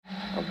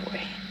Oh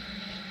boy.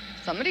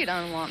 Somebody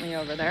doesn't want me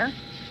over there.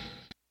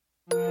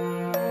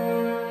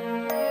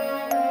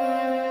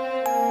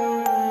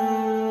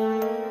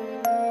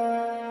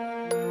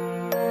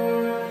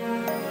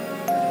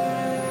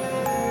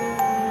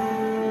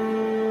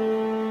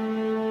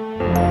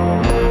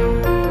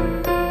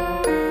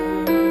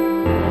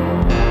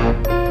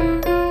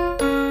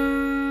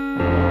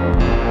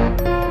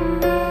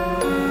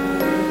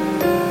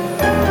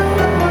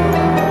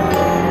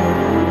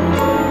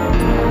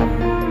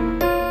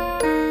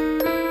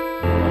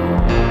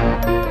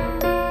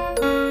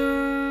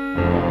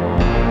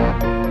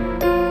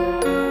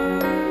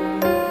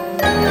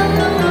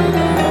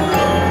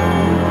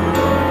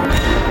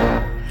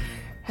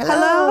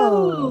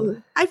 Hello.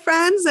 Hi,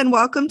 friends, and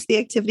welcome to the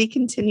Activity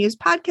Continues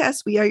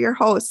podcast. We are your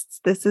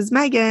hosts. This is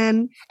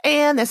Megan.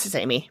 And this is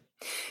Amy.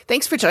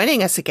 Thanks for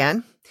joining us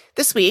again.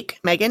 This week,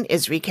 Megan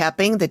is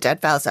recapping the Dead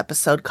Vows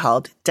episode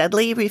called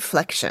Deadly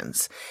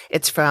Reflections.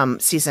 It's from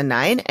season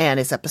 9 and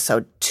is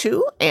episode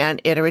 2, and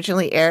it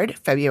originally aired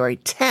February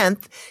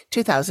 10th,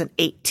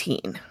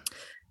 2018.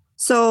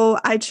 So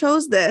I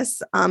chose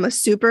this, a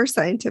super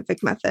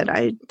scientific method.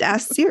 I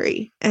asked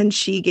Siri and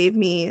she gave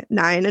me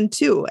 9 and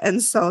 2.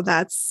 And so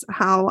that's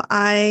how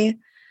I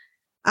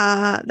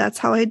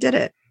did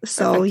it.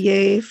 So Perfect.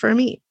 Yay for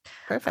me.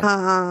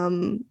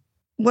 Perfect.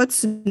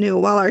 What's new?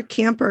 Well, our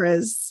camper.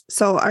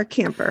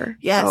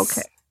 Yes.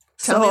 Okay.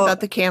 Tell me about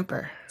the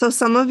camper. So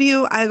some of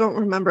you, I don't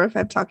remember if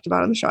I've talked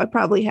about on the show. I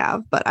probably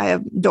have, but I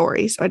have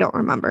Dory, so I don't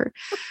remember.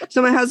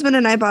 So my husband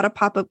and I bought a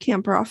pop-up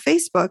camper off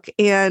Facebook,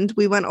 and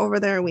we went over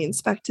there and we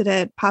inspected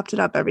it, popped it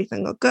up.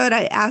 Everything looked good.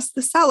 I asked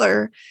the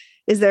seller,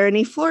 is there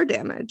any floor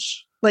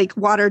damage, like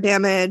water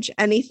damage,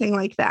 anything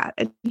like that?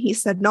 And he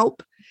said,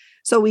 nope.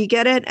 So we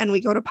get it and we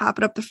go to pop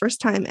it up the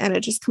first time and it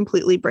just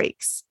completely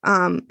breaks.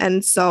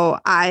 And so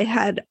I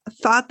had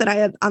thought that I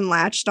had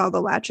unlatched all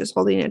the latches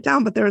holding it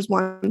down, but there was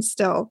one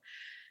still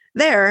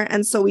there.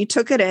 And so we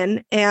took it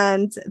in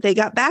and they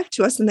got back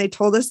to us and they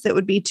told us that it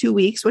would be 2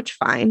 weeks, which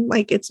fine.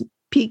 Like it's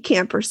peak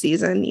camper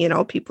season, you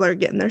know, people are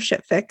getting their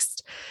shit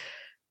fixed.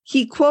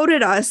 He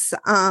quoted us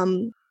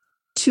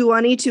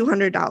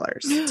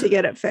 $200 to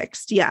get it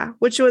fixed. Yeah,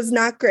 which was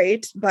not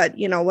great, but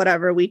you know,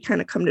 whatever, we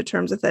kind of come to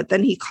terms with it.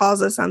 Then he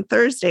calls us on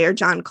Thursday, or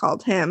John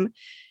called him.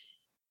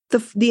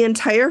 The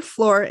entire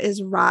floor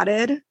is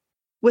rotted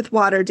with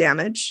water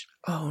damage.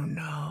 Oh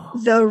no.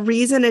 The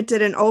reason it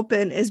didn't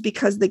open is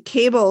because the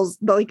cables,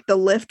 like the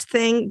lift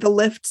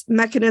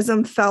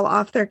mechanism fell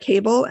off their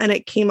cable and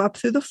it came up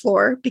through the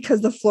floor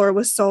because the floor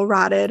was so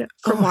rotted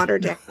from water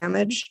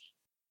damage.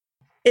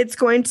 It's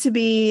going to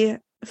be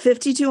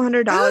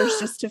 $5,200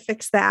 just to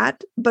fix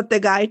that. But the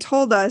guy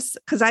told us,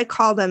 because I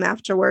called him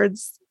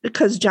afterwards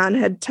because John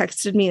had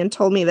texted me and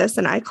told me this,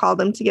 and I called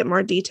him to get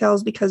more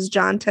details because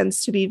John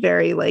tends to be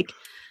very like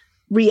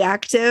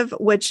reactive,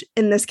 which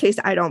in this case,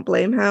 I don't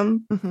blame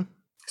him. Mm-hmm.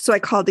 So I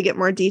called to get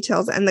more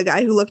details. And the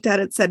guy who looked at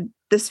it said,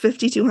 this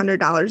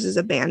 $5,200 is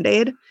a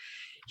Band-Aid.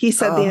 He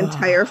said the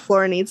entire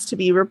floor needs to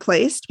be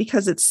replaced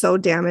because it's so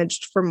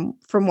damaged from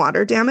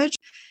water damage.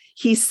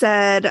 He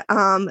said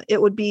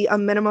it would be a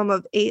minimum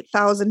of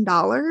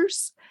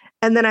 $8,000.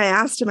 And then I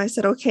asked him, I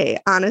said, okay,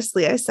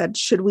 honestly, I said,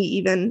 should we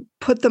even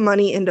put the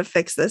money in to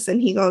fix this?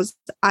 And he goes,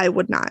 I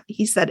would not.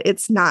 He said,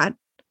 it's not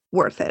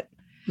worth it.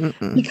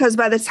 Mm-mm. Because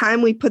by the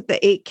time we put the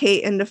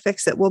 $8,000 in to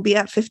fix it, we'll be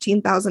at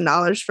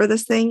 $15,000 for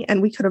this thing.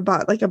 And we could have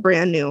bought like a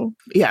brand new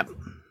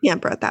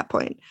camper at that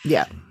point.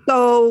 Yeah.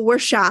 So we're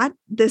shot.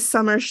 This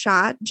summer's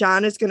shot.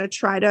 John is going to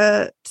try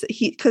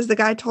because the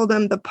guy told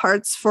him the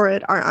parts for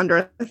it are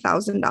under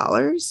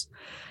 $1,000.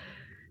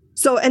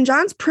 So, and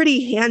John's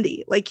pretty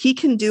handy. Like he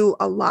can do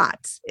a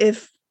lot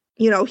if,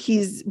 you know,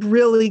 he's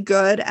really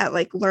good at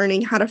like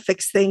learning how to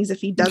fix things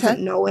if he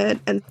doesn't know it.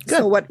 And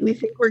so what we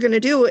think we're going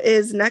to do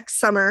is next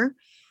summer,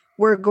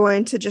 we're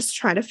going to just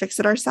try to fix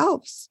it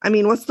ourselves. I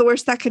mean, what's the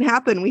worst that can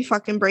happen? We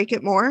fucking break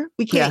it more.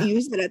 We can't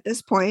use it at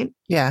this point.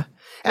 Yeah.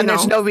 And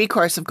there's no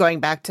recourse of going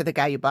back to the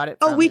guy you bought it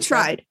from. Oh, we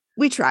tried.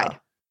 Oh.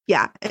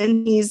 Yeah.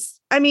 And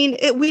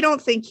we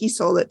don't think he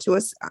sold it to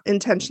us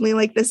intentionally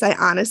like this. I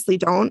honestly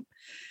don't.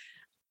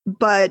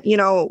 But, you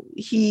know,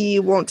 he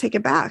won't take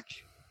it back.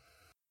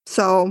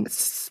 So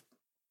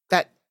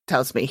that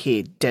tells me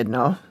he did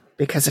know,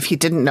 because if he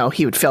didn't know,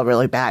 he would feel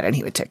really bad and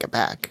he would take it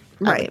back.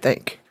 Right. I would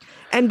think.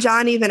 And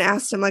John even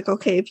asked him, like,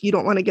 okay, if you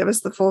don't want to give us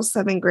the full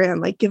 $7,000,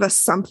 like give us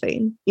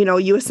something, you know,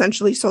 you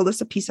essentially sold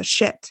us a piece of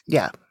shit.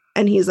 Yeah.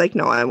 And he's like,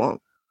 no, I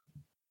won't.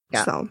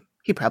 Yeah. So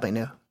he probably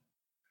knew.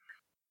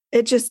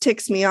 It just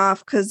ticks me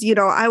off because, you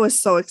know, I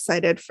was so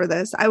excited for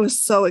this. I was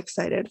so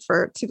excited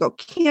to go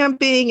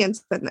camping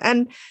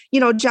and, you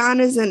know, John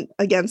isn't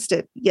against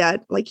it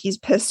yet. Like he's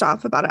pissed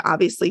off about it,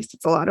 obviously, because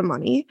it's a lot of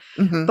money.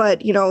 Mm-hmm.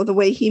 But, you know, the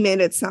way he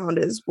made it sound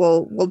is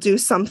we'll do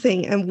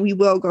something and we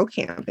will go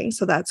camping.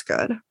 So that's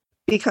good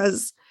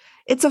because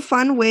it's a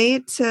fun way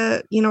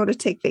to, you know, to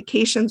take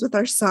vacations with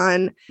our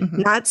son,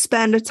 mm-hmm. not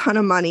spend a ton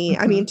of money.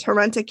 Mm-hmm. I mean, to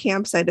rent a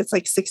campsite, it's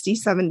like $60,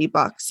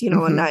 $70, you know,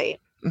 mm-hmm. a night.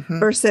 Mm-hmm.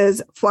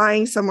 versus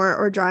flying somewhere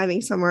or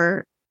driving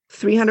somewhere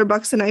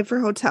 $300 a night for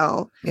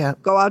hotel, Yeah.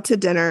 go out to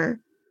dinner,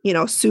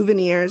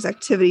 souvenirs,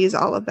 activities,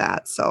 all of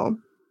that. So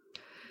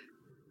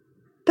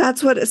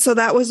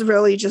that was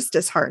really just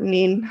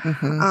disheartening.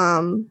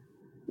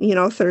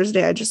 Mm-hmm.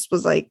 Thursday, I just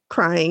was like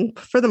crying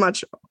for the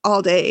much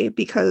all day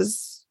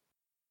because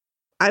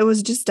I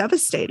was just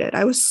devastated.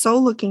 I was so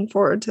looking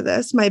forward to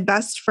this. My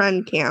best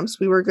friend camps,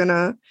 we were going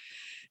to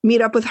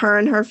meet up with her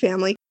and her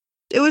family.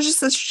 It was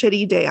just a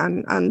shitty day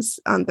on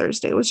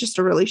Thursday. It was just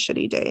a really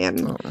shitty day.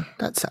 And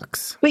that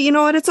sucks. But you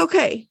know what? It's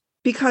okay.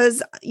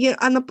 Because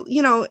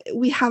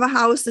we have a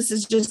house. This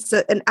is just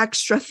an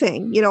extra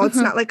thing. It's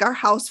not like our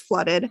house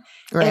flooded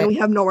and we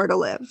have nowhere to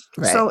live.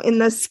 Right. So in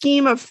the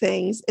scheme of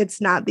things,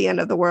 it's not the end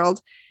of the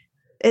world.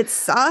 It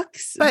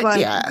sucks, but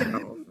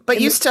yeah.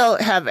 But you still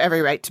have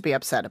every right to be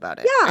upset about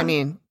it. Yeah. I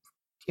mean,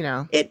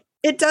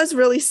 it does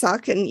really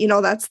suck, and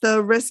that's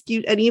the risk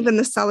and even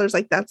the sellers,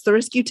 like, that's the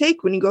risk you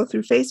take when you go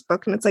through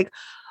Facebook, and it's like,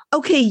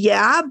 okay,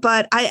 yeah,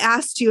 but I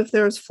asked you if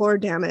there was floor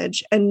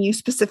damage and you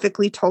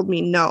specifically told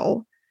me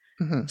no.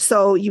 Mm-hmm.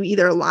 So you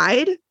either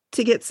lied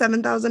to get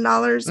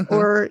 $7,000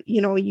 or,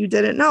 you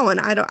didn't know. And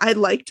I'd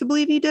like to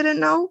believe you didn't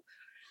know,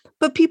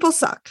 but people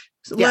suck.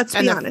 So let's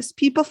be honest.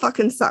 People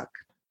fucking suck.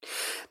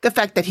 The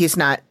fact that he's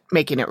not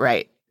making it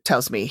right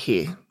tells me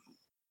he's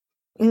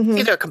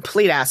either a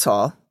complete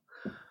asshole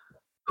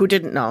who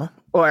didn't know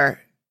or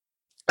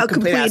a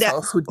complete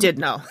asshole who did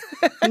know.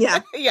 Yeah.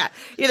 Yeah.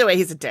 Either way,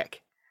 he's a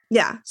dick.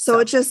 Yeah. So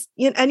it just,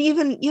 and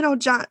even,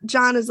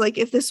 John is like,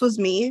 if this was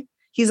me,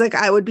 he's like,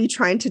 I would be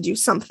trying to do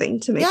something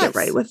to make it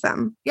right with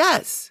them.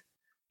 Yes.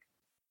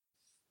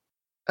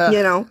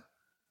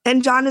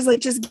 And John is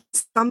like, just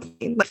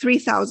something like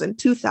 3,000,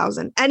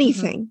 2,000,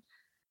 anything,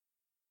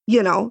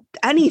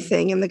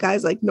 anything. And the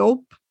guy's like,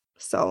 nope.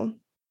 So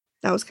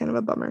that was kind of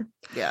a bummer.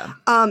 Yeah.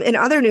 In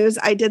other news,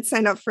 I did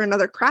sign up for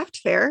another craft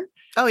fair.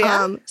 Oh,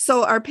 yeah.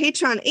 So our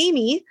patron,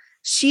 Amy,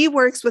 she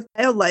works with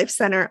Wildlife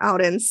Center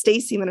out in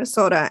Stacy,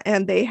 Minnesota,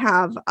 and they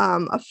have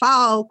a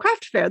fall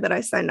craft fair that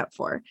I signed up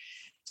for.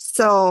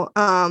 So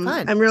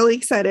I'm really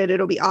excited.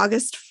 It'll be October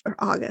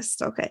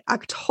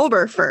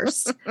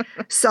 1st.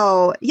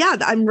 So yeah,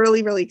 I'm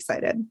really, really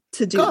excited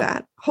to do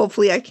that.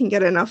 Hopefully I can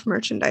get enough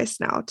merchandise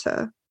now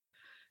to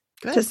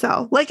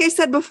sell. Like I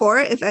said before,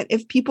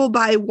 if people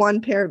buy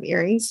one pair of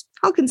earrings,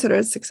 I'll consider it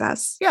a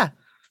success. Yeah.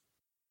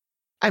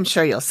 I'm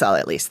sure you'll sell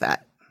at least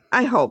that.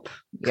 I hope,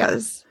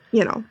 because,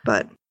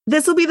 but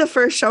this will be the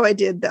first show I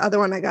did. The other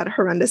one, I got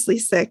horrendously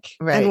sick.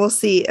 Right. And we'll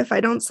see. If I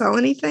don't sell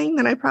anything,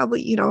 then I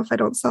probably, if I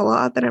don't sell a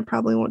lot, then I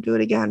probably won't do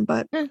it again.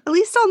 But at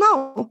least I'll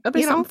know. It'll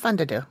be something fun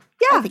to do.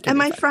 Yeah. And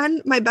my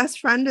best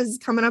friend is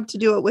coming up to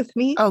do it with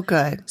me. Oh,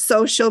 good.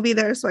 So she'll be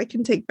there so I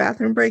can take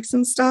bathroom breaks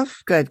and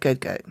stuff. Good.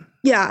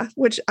 Yeah.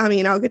 Which,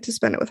 I'll get to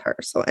spend it with her.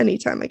 So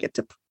anytime I get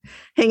to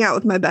hang out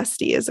with my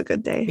bestie is a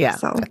good day. Yeah.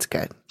 So that's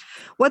good.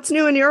 What's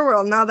new in your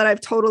world now that I've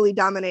totally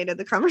dominated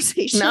the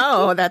conversation?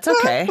 No, that's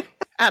okay.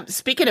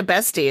 Speaking of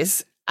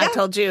besties, I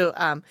told you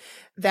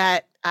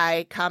that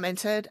I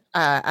commented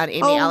on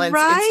Amy Ellen's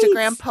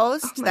Instagram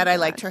post that I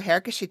liked her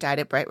hair because she dyed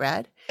it bright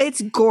red. It's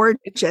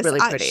gorgeous. It's really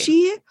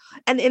pretty.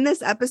 And in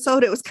this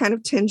episode, it was kind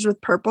of tinged with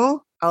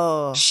purple.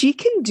 Oh. She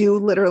can do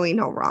literally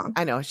no wrong.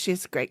 I know. She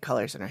has great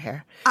colors in her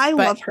hair. I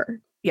love her.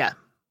 Yeah.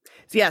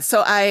 Yeah,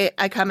 so I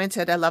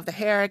commented, I love the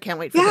hair. I can't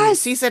wait for the new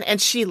season. And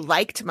she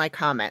liked my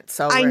comment.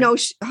 So I know.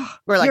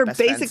 We're like you're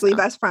basically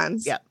best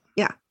friends. Yeah.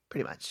 Yeah.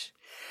 Pretty much.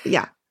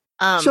 Yeah.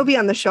 She'll be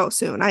on the show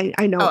soon. I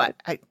know it.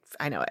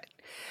 I know it.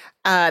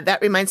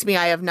 That reminds me,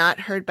 I have not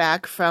heard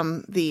back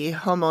from the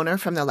homeowner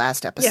from the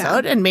last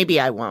episode. And maybe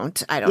I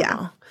won't. I don't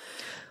know.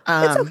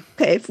 It's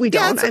okay if we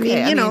don't. It's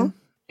okay. I mean,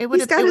 it would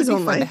be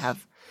fun life. to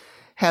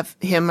have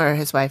him or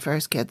his wife or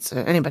his kids or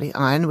anybody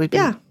on would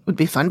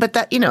be fun. But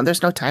that,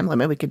 there's no time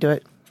limit. We could do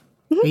it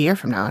a year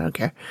from now. I don't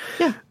care.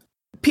 Yeah.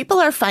 People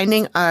are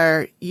finding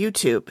our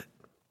YouTube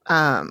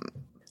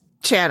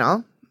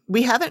channel.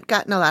 We haven't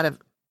gotten a lot of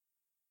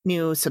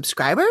new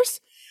subscribers,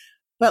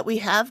 but we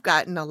have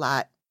gotten a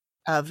lot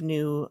of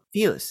new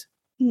views.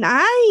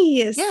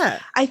 Nice. Yeah.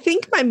 I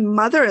think my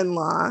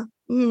mother-in-law,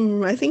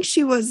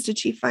 did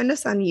she find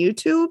us on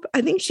YouTube?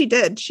 I think she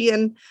did. She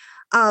and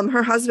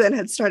her husband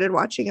had started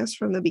watching us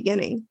from the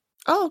beginning.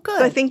 Oh, good.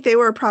 So I think they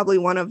were probably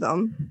one of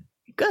them.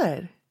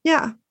 Good.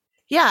 Yeah.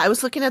 Yeah. I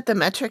was looking at the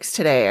metrics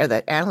today, or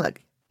the analytics.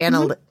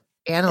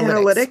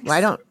 Analytics.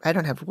 I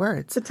don't have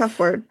words. It's a tough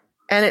word.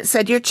 And it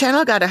said your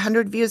channel got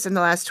 100 views in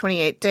the last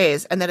 28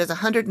 days, and that is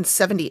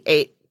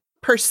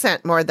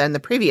 178% more than the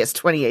previous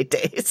 28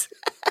 days.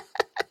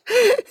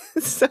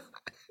 So,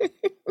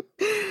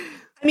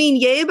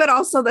 yay, but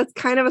also that's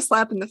kind of a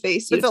slap in the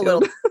face. It's a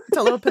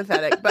little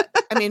pathetic, but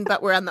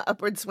but we're on the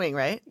upward swing,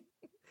 right?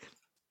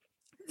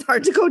 It's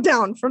hard to go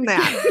down from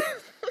that.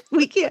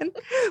 we can't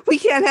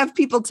have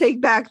people take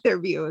back their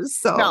views.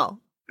 So no.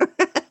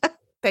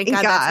 Thank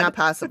God that's not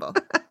possible.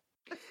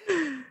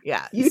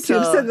 Yeah.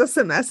 YouTube sends us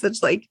a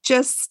message like,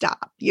 just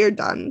stop. You're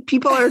done.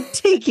 People are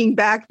taking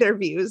back their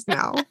views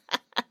now.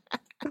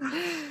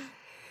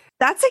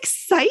 That's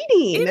exciting.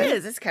 It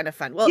is. It's kind of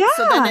fun. Well,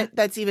 so then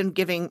that's even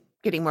giving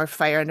getting more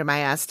fire under my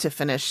ass to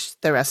finish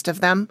the rest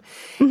of them.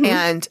 Mhm.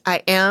 And I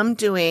am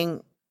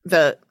doing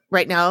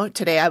right now,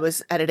 today I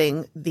was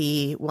editing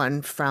the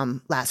one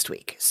from last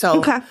week. So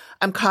Okay.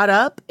 I'm caught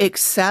up,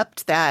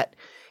 except that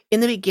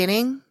in the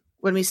beginning,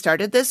 when we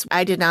started this,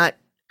 I did not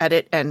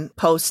edit and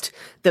post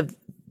the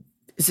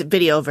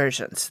video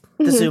versions,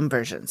 the Mhm. Zoom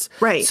versions.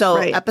 Right. So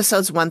right.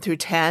 episodes 1 through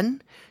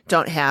 10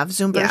 don't have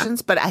Zoom Yeah.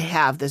 versions, but I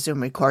have the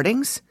Zoom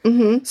recordings.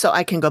 Mhm. So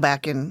I can go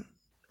back and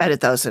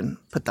edit those and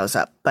put those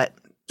up. But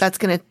that's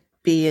going to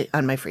be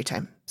on my free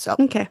time. So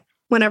Okay.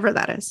 Whenever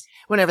that is.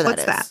 whenever that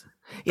What's is. that?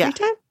 Yeah.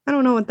 Free time? I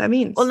don't know what that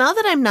means. Well, now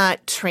that I'm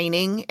not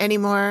training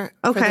anymore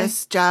for Okay.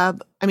 this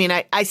job, I mean,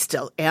 I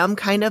still am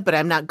kind of, but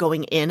I'm not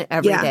going in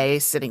every day, Yeah.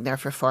 sitting there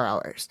for 4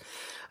 hours.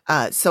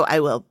 So I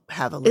will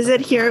have a little Is it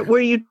bit here? more. Were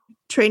you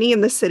training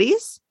in the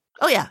cities?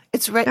 Oh, yeah.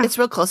 It's right. Yeah. It's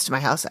real close to my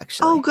house,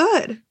 actually. Oh,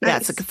 good. Yeah,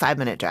 Nice. it's like a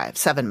 5-minute drive,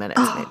 7 minutes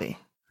Oh. maybe.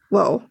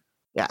 Whoa.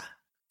 Yeah.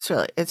 It's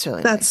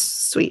really That's nice.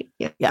 sweet.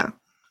 Yeah. Yeah.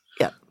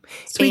 Yep.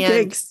 Sweet And-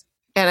 gigs.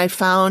 And I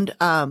found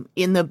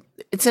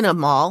it's in a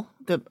mall.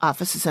 The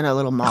office is in a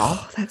little mall.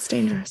 Oh, that's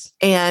dangerous.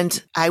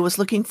 And I was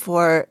looking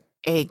for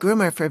a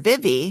groomer for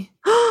Vivi,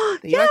 the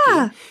yeah.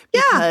 Yorkie,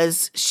 Yeah.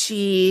 because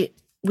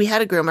we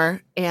had a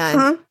groomer and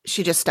Huh?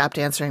 she just stopped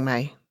answering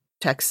my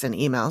texts and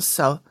emails.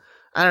 So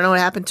I don't know what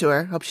happened to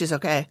her. Hope she's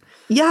okay.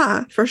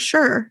 Yeah, for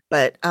sure.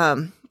 But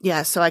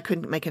yeah, so I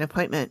couldn't make an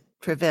appointment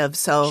for Viv.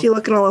 So She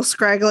looking a little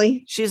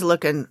scraggly. she's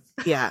looking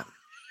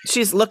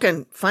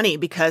funny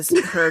because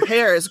her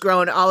hair is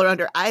growing all around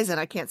her eyes and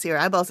I can't see her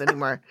eyeballs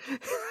anymore.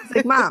 It's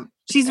like, Mom,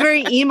 she's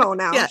very emo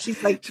now. Yeah.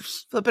 She's like,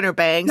 Flipping her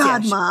bangs.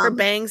 God, Her Mom.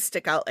 bangs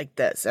stick out like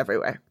this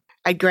everywhere.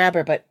 I'd grab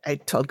her, but I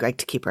told Greg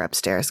to keep her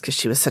upstairs because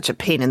she was such a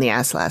pain in the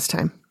ass last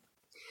time.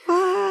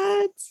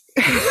 what?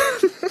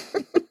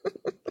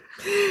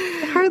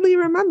 I hardly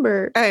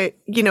remember.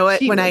 You know what?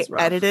 She When I was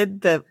rough.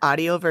 edited the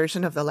audio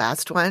version of the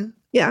last one,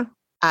 Yeah.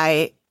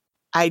 I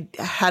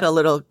had a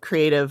little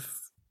creative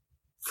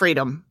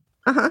freedom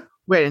Uh-huh.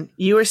 when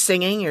you were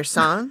singing your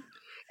song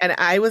and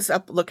I was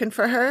up looking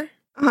for her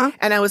Uh-huh.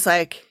 and I was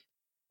like,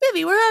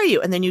 Vivi, where are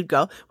you? And then you'd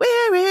go,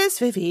 where is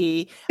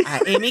Vivi?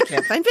 Amy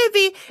can't find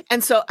Vivi.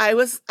 And so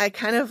I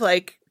kind of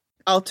like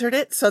altered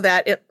it so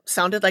that it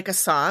sounded like a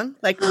song,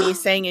 like me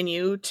saying and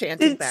you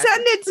chanting back.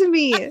 Send it to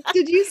me.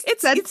 Did you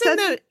It's send in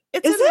the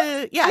it's Is in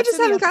the yeah. I it's just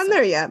in the haven't gotten episode.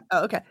 there yet.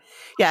 Oh, okay.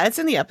 Yeah, it's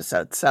in the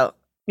episode. So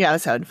yeah, I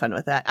was having fun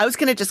with that. I was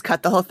gonna just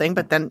cut the whole thing,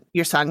 but then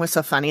your song was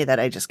so funny that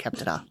I just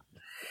kept it off.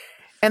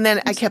 And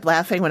then I kept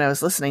laughing when I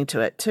was listening to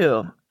it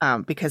too,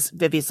 because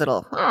Vivi's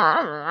little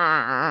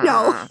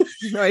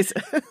noises.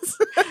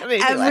 made me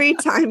laugh. Every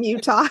time you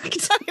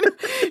talked.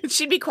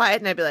 She'd be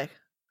quiet, and I'd be like,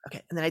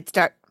 "Okay," and then I'd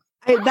start.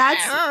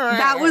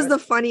 That was the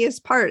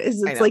funniest part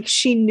is I it's know. like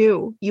she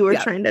knew you were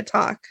Yeah. trying to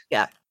talk.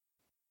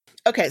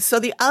 Okay, so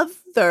the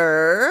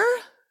other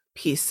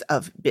piece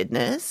of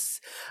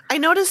business, I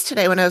noticed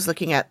today when I was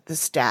looking at the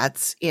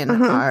stats in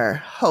Uh-huh. our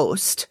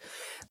host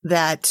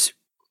that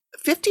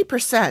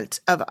 50%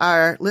 of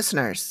our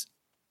listeners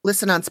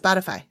listen on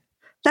Spotify.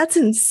 That's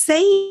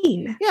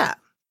insane. Yeah.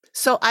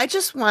 So I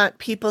just want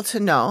people to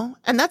know,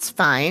 and that's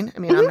fine. I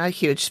mean, I'm not a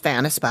huge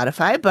fan of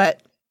Spotify,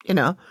 but,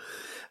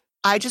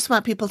 I just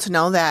want people to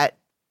know that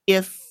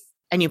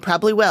and you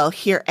probably will,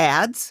 hear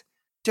ads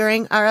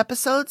during our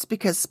episodes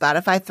because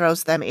Spotify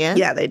throws them in.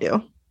 Yeah, they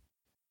do.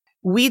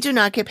 We do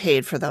not get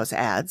paid for those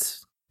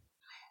ads.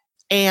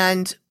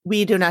 And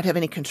we do not have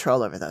any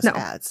control over those No.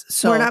 ads.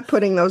 So We're not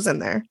putting those in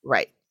there.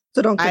 right.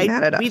 So don't get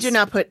mad at us. We do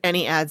not put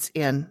any ads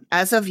in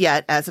as of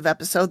yet, as of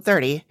episode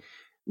 30.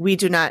 We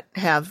do not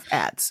have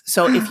ads.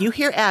 So if you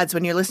hear ads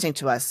when you're listening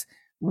to us,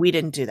 we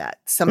didn't do that.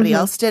 Somebody Mhm.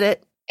 else did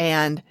it.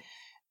 And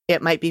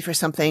it might be for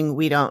something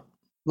we don't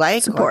like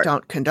or Support.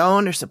 don't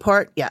condone or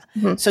support. Yeah.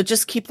 Mhm. So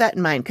just keep that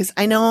in mind. Because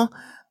I know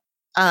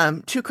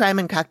True Crime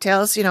and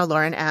Cocktails,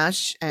 Lauren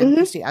Ash and Mhm.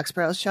 Christy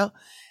Oxborough's show.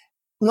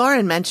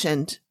 Lauren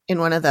mentioned in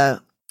one of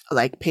the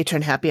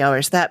patron happy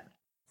hours that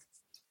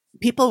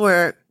people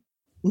were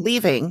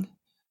leaving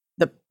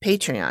the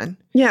Patreon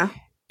Yeah.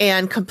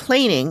 and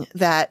complaining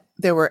that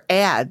there were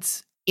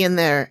ads in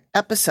their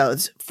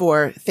episodes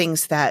for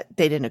things that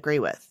they didn't agree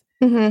with.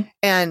 Mm-hmm.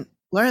 And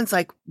Lauren's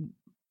like,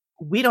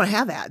 we don't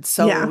have ads.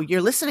 So Yeah.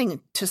 you're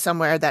listening to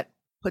somewhere that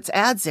puts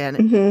ads in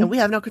Mm-hmm. and we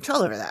have no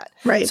control over that.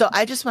 Right. So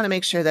I just want to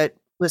make sure that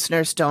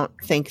listeners don't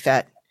think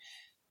that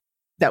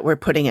we're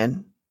putting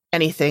in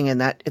anything and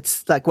that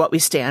it's like what we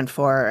stand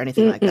for or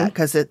anything like that,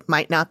 because it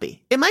might not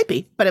be. It might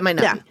be, but it might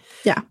not Yeah. be.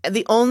 Yeah. And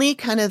the only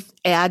kind of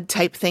ad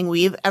type thing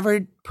we've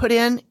ever put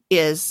in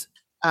is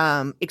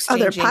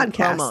exchanging podcasts.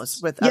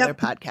 promos with Yep. other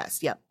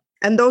podcasts. Yep.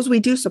 And those we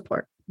do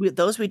support.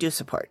 Those we do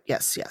support.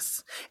 Yes,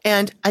 yes.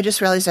 And I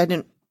just realized I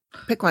didn't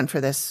pick one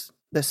for this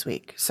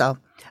week. So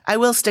I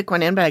will stick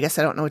one in, but I guess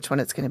I don't know which one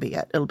it's going to be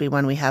yet. It'll be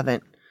one we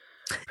haven't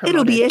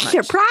It'll be a promoted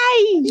much.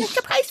 surprise.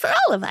 Surprise for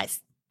all of us.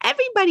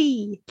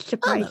 Everybody. All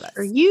Surprise of us.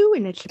 for you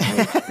and a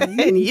surprise for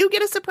you. And you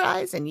get a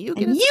surprise and you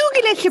get And a you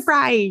get a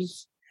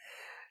surprise.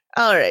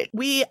 All right.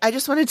 I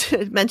just wanted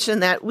to mention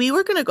that we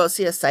were going to go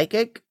see a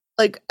psychic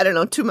like, I don't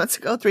know, 2 months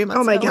ago, 3 months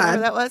Oh my ago, whatever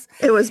God. that was.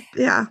 It was,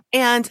 yeah.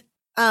 And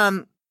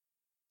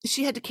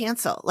she had to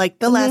cancel like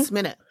the Mhm. last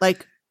minute,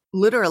 like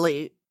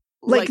literally.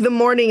 Like the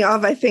morning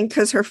of, I think,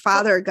 because her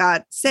father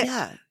got sick.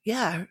 Yeah.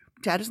 Yeah. Her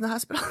dad was in the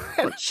hospital.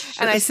 Should've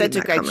And I said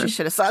seen to that Greg, she coming.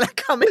 should have saw that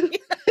coming.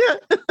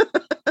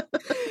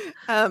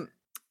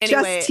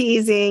 Anyway, Just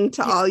teasing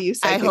to all you I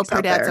psychics hope her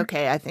out dad's there.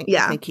 okay. I think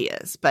Yeah. he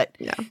is. But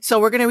Yeah. so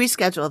we're going to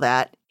reschedule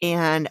that.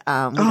 And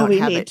We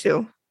have need it.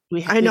 to.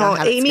 We I we know don't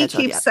have it Amy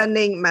scheduled keeps yet, but-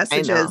 sending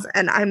messages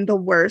and I'm the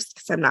worst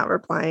because I'm not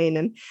replying.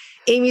 And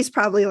Amy's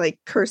probably like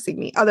cursing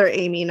me. Other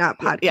Amy, not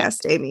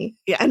podcast Amy.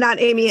 Yeah. And not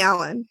Amy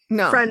Allen.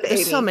 No, friend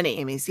there's Amy. so many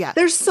Amy's. Yeah.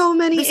 There's so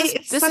many. This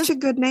It's is such a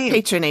good name.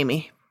 Patron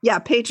Amy. Yeah,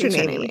 patron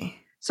Amy.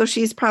 So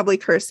she's probably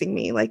cursing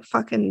me, like,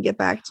 fucking get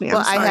back to me. I'm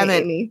Well, sorry,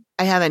 Amy.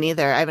 I haven't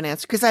either. I haven't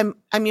answered because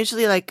I'm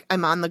usually like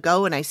I'm on the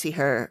go when I see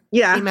her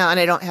Yeah. email and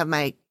I don't have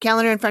my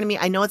calendar in front of me.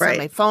 I know it's on Right.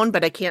 my phone,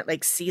 but I can't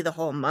like see the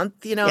whole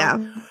month, you know? Yeah.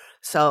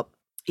 So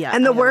yeah.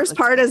 And the I haven't worst looked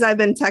part at is I've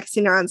been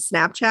texting her on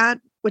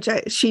Snapchat, which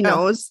she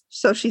knows.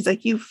 So she's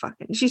like,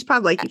 she's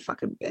probably like, you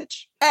fucking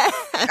bitch. it.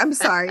 I'm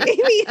sorry,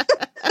 Amy.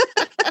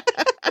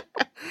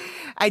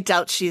 I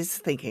doubt she's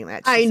thinking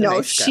that. I She's a know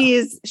nice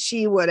girl.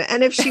 she wouldn't.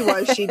 And if she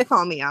was, she'd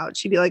call me out.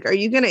 She'd be like, are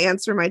you going to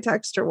answer my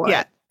text or what?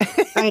 Yeah.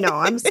 I know.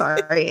 I'm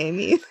sorry,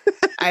 Amy.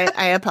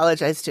 I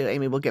apologize too,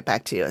 Amy. We'll get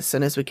back to you as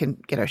soon as we can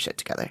get our shit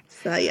together.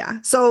 Yeah.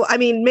 So, I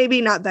mean,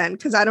 maybe not then,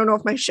 because I don't know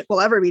if my shit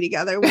will ever be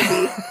together.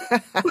 We'll be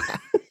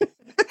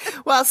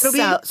Well, It'll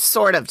be-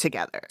 sort of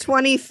together.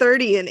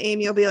 2030, and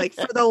Amy will be like,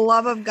 for the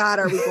love of God,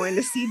 are we going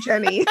to see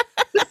Jenny?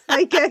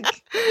 Psychic.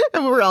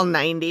 And we're all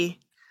 90.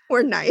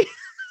 We're nice.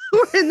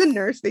 We're in the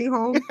nursing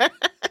home.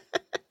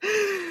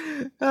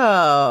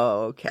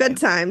 Oh, okay. Good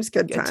times.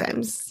 Good Good times.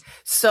 times.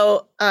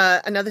 So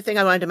another thing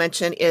I wanted to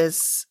mention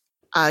is,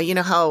 you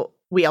know how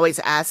we always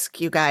ask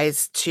you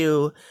guys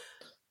to,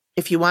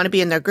 if you want to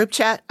be in their group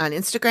chat on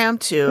Instagram,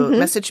 to Mhm.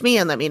 message me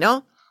and let me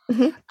know.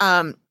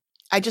 Mhm.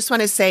 I just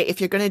want to say, if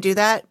you're going to do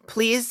that,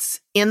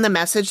 please, in the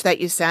message that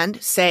you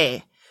send,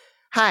 say,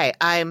 hi,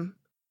 I'm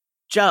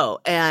Joe,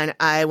 and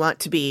I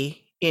want to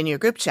be in your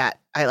group chat.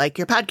 I like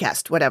your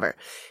podcast, whatever.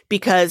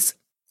 Because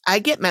I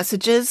get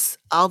messages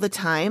all the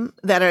time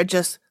that are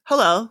just,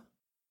 hello.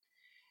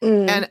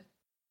 Mm. And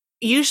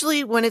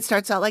usually when it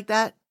starts out like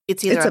that,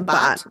 it's either It's a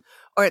bot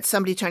or it's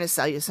somebody trying to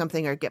sell you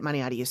something or get money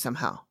out of you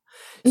somehow.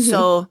 Mhm.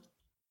 So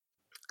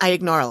I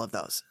ignore all of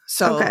those.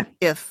 So Okay.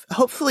 if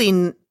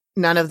hopefully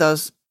none of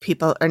those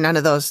people or none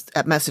of those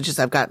messages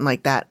I've gotten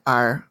like that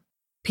are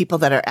people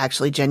that are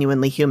actually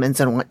genuinely humans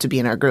and want to be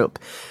in our group.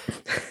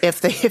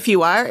 If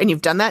you are and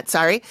you've done that,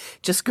 sorry,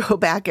 just go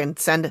back and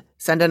send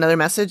another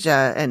message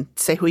and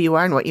say who you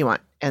are and what you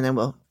want, and then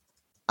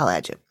I'll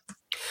add you.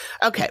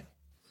 Okay.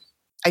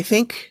 I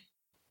think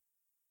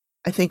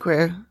I'm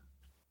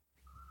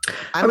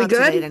Are we up to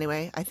good? date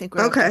anyway. I think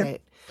we're up to Okay.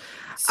 date.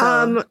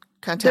 So,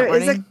 content There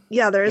is warning.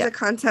 there is Yeah. a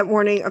content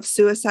warning of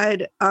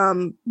suicide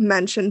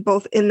mentioned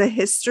both in the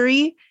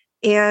history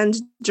and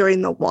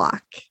during the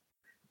walk.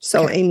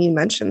 So Okay. Amy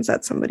mentions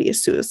that somebody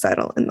is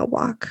suicidal in the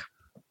walk.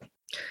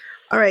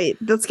 All right,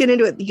 let's get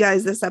into it, you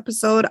guys. This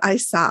episode, I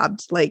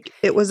sobbed. Like,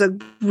 it was a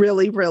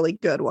really, really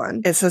good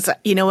one. It's just,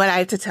 you know what I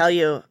have to tell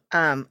you.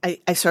 I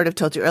sort of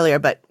told you earlier,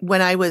 but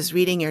when I was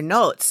reading your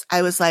notes,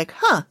 I was like,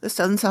 this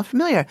doesn't sound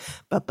familiar.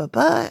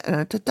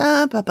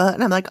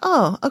 And I'm like,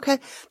 oh, okay,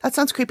 that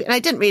sounds creepy. And I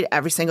didn't read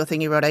every single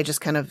thing you wrote. I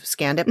just kind of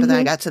scanned it, but then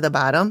I got to the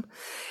bottom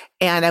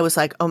and I was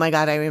like, oh my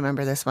God, I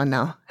remember this one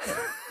now.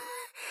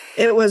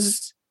 It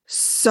was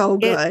so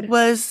good.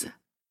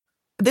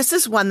 This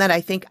is one that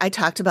I think I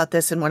talked about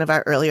this in one of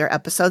our earlier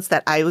episodes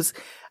that I was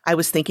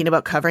thinking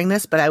about covering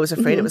this, but I was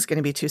afraid it was going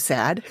to be too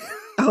sad.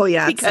 Oh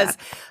yeah, it's because sad.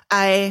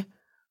 I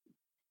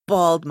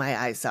bawled my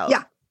eyes out.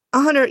 Yeah.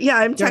 100. Yeah,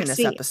 I'm during this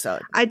texting.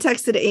 episode. I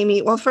texted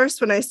Amy. Well,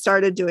 first, when I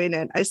started doing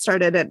it, I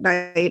started at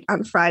night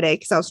on Friday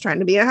because I was trying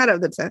to be ahead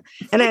of the time.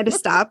 And I had to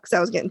stop because I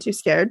was getting too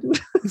scared.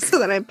 So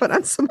then I put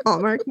on some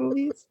Hallmark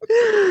movies.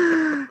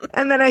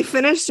 And then I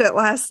finished it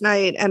last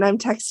night and I'm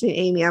texting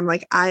Amy. I'm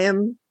like, I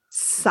am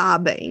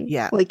sobbing.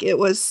 Yeah. Like, it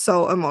was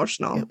so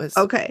emotional. It was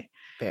okay.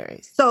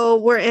 very. So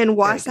we're in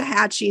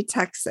Waxahachie,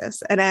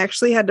 Texas. And I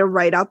actually had to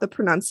write out the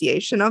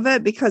pronunciation of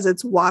it because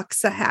it's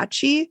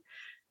Waxahachie.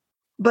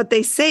 But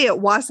they say it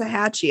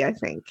Waxahachie, I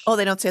think. Oh,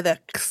 they don't say the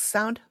k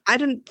sound? I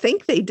didn't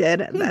think they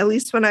did. At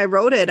least when I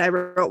wrote it, I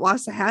wrote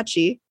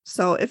Waxahachie.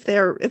 So if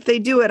they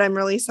do it, I'm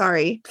really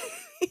sorry.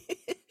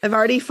 I've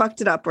already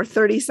fucked it up. We're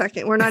 30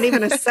 seconds. We're not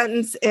even a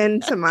sentence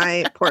into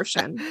my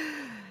portion.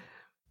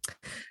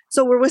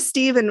 So we're with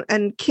Steve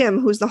and Kim,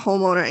 who's the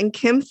homeowner. And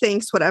Kim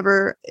thinks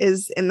whatever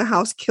is in the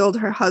house killed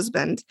her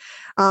husband.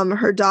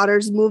 Her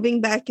daughter's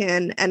moving back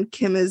in, and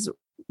Kim is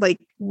like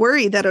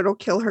worried that it'll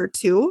kill her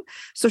too.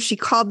 So she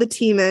called the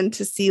team in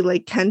to see,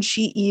 like, can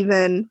she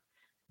even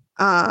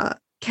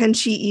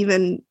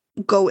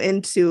go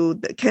into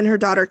can her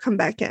daughter come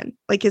back in?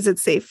 Like, is it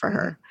safe for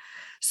her?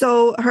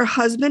 So her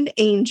husband,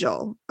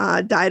 Angel,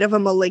 died of a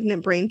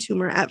malignant brain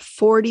tumor at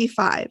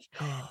 45.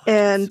 Oh,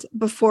 And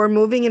before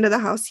moving into the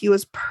house, he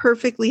was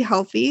perfectly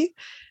healthy.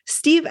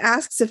 Steve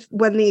asks if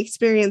when the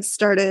experience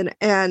started,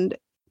 and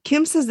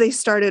Kim says they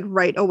started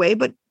right away,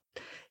 but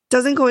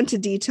doesn't go into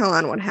detail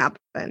on what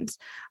happened.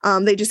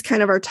 They just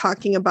kind of are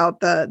talking about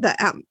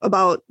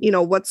about,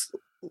 what's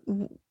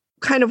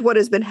kind of what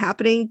has been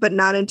happening, but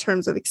not in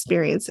terms of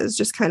experiences,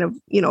 just kind of,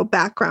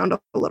 background a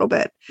little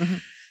bit. Mm-hmm.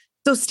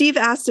 So Steve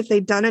asked if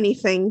they'd done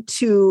anything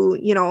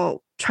to,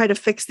 try to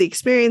fix the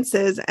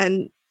experiences.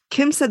 And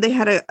Kim said they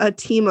had a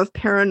team of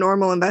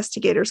paranormal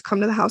investigators come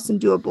to the house and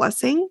do a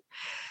blessing.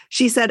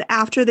 She said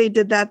after they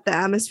did that, the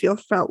atmosphere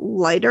felt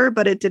lighter,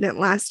 but it didn't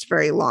last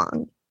very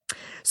long.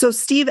 So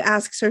Steve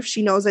asks her if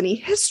she knows any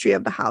history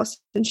of the house.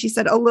 And she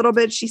said a little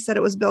bit. She said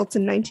it was built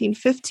in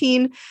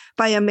 1915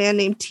 by a man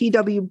named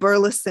T.W.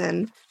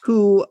 Burleson,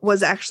 who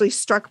was actually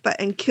struck by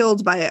a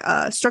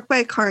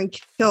car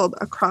and killed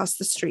across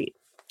the street.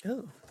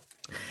 Oh.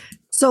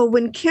 So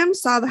when Kim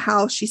saw the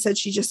house, she said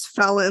she just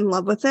fell in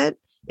love with it.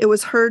 It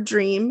was her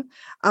dream.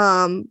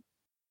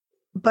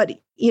 But,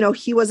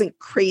 he wasn't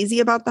crazy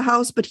about the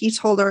house, but he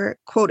told her,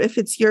 quote, "If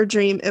it's your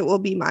dream, it will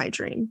be my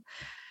dream."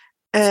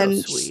 And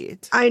so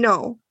sweet. I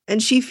know.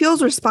 And she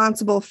feels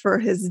responsible for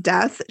his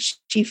death.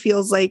 She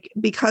feels like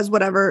because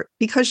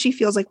she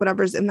feels like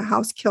whatever's in the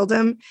house killed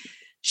him,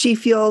 she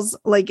feels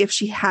like if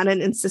she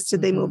hadn't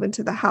insisted they move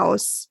into the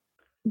house,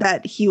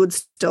 that he would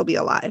still be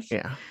alive.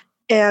 Yeah.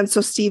 And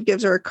so Steve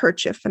gives her a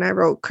kerchief, and I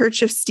wrote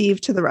 "Kerchief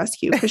Steve to the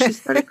rescue" because she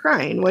started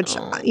crying, which,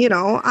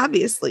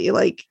 obviously,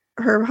 like,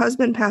 her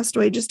husband passed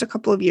away just a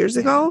couple of years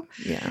ago.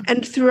 Yeah.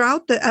 And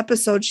throughout the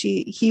episode,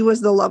 he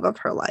was the love of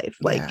her life.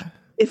 Like,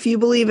 if you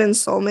believe in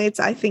soulmates,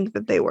 I think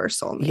that they were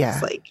soulmates. Yeah.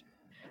 Like,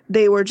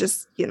 they were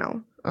just,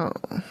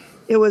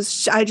 it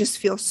was, I just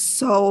feel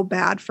so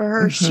bad for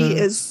her. Mm-hmm. She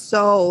is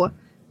so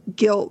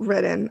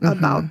guilt-ridden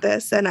about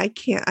this. And I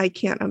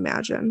can't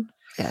imagine.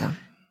 Yeah.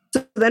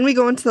 So then we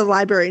go into the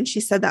library, and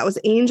she said that was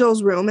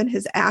Angel's room, and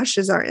his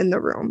ashes are in the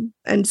room.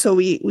 And so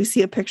we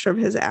see a picture of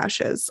his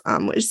ashes,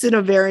 which is in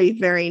a very,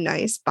 very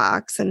nice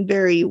box and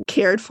very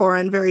cared for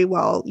and very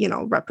well,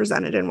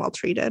 represented and well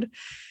treated.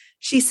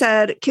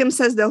 Kim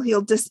says they'll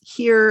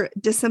hear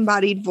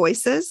disembodied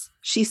voices.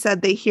 She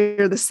said they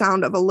hear the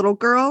sound of a little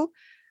girl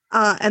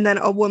and then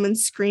a woman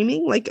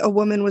screaming like a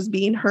woman was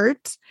being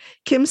hurt.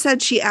 Kim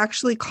said she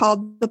actually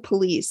called the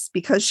police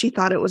because she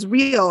thought it was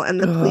real, and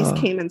the police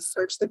came and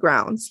searched the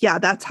grounds. Yeah,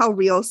 that's how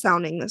real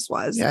sounding this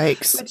was.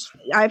 Yikes. Which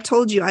I've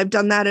told you, I've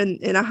done that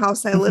in a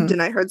house I lived in.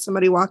 I heard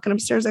somebody walking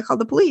upstairs. I called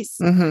the police.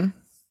 Mm-hmm.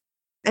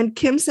 And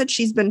Kim said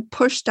she's been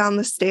pushed down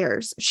the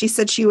stairs. She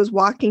said she was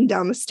walking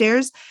down the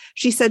stairs.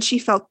 She said she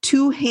felt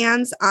two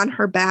hands on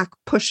her back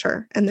push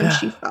her, and then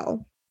she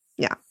fell.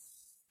 Yeah.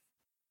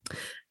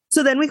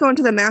 So then we go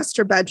into the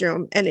master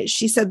bedroom, and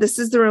she said this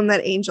is the room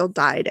that Angel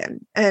died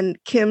in. And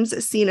Kim's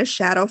seen a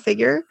shadow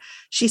figure.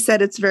 She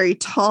said it's very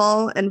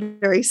tall and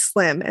very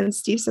slim. And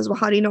Steve says, well,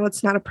 how do you know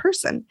it's not a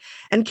person?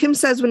 And Kim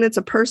says when it's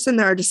a person,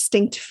 there are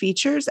distinct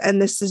features, and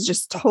this is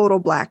just total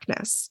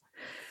blackness.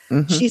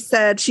 Mm-hmm. She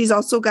said she's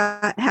also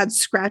had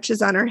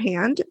scratches on her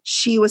hand.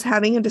 She was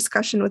having a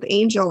discussion with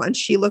Angel, and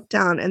she looked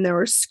down, and there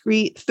were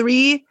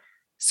 3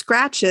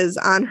 scratches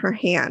on her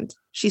hand.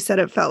 She said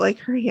it felt like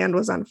her hand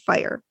was on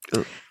fire.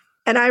 Ooh.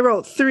 And I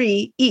wrote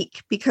 3,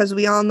 eek, because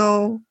we all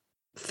know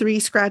 3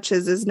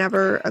 scratches is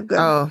never a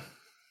good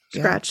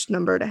scratch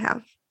number to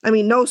have. I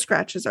mean, no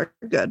scratches are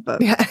good,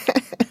 but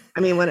I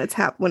mean, when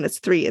it's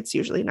 3, it's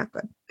usually not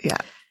good. Yeah.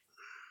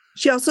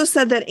 She also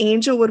said that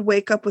Angel would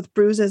wake up with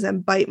bruises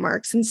and bite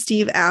marks. And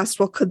Steve asked,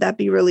 well, could that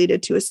be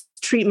related to his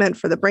treatment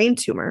for the brain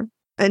tumor?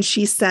 And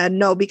she said,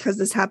 no, because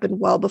this happened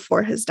well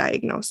before his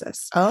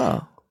diagnosis.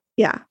 Oh.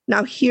 Yeah.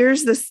 Now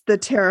here's the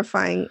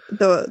terrifying,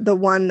 the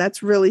one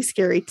that's really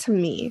scary to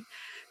me.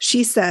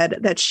 She said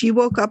that she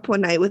woke up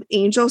one night with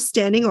Angel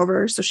standing over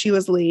her. So she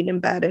was laying in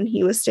bed and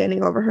he was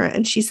standing over her.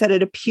 And she said,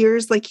 it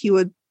appears like he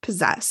was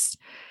possessed.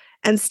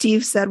 And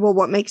Steve said, well,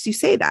 what makes you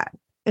say that?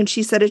 And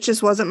she said, it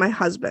just wasn't my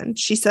husband.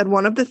 She said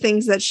one of the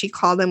things that she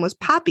called him was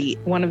Poppy.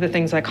 One of the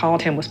things I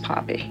called him was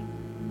Poppy.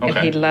 Okay. And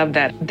he loved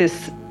that.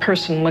 This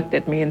person looked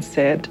at me and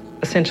said,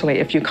 essentially,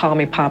 if you call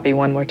me Poppy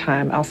one more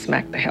time, I'll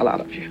smack the hell out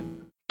of you.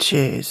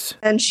 Jeez.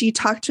 And she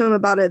talked to him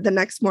about it the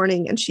next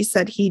morning, and she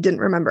said he didn't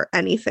remember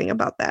anything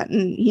about that.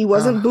 And he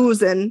wasn't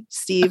boozing,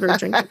 Steve, or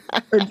drinking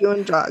or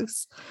doing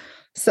drugs.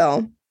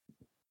 So,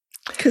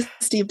 because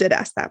Steve did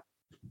ask that.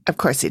 Of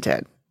course he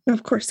did.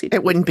 Of course he did.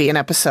 It wouldn't be an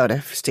episode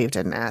if Steve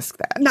didn't ask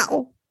that.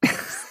 No.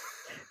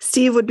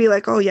 Steve would be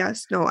like, oh,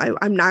 yes, no,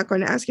 I'm not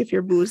going to ask if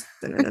you're boozing.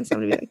 And then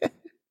somebody would be like,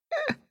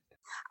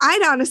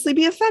 I'd honestly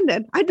be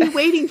offended. I'd be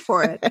waiting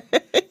for it.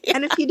 Yeah.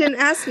 And if he didn't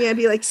ask me, I'd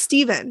be like,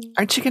 Steven.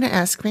 Aren't you going to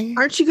ask me?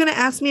 Aren't you going to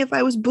ask me if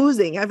I was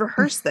boozing? I've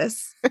rehearsed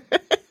this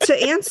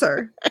to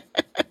answer.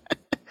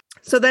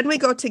 So then we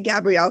go to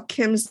Gabrielle,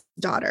 Kim's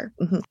daughter.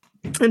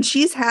 Mm-hmm. And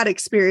she's had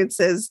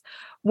experiences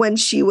when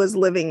she was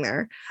living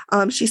there.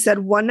 She said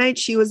one night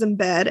she was in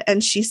bed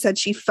and she said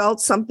she felt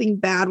something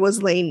bad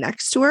was laying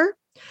next to her.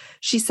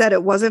 She said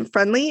it wasn't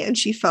friendly and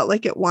she felt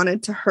like it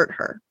wanted to hurt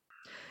her.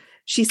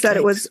 She said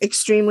it was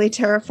extremely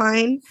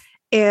terrifying.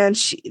 And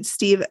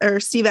Steve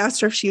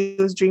asked her if she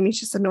was dreaming.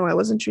 She said, no, I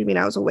wasn't dreaming.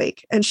 I was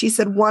awake. And she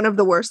said, one of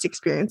the worst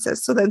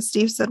experiences. So then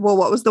Steve said, well,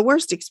 what was the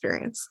worst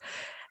experience?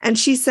 And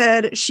she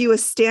said she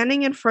was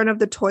standing in front of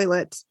the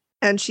toilet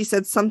and she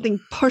said something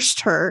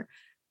pushed her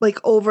like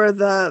over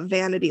the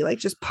vanity, like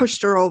just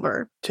pushed her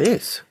over.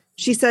 Jeez.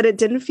 She said it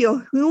didn't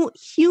feel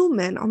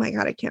human. Oh my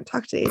God, I can't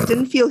talk today. It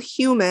didn't feel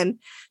human.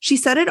 She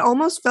said it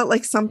almost felt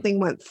like something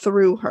went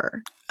through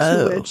her.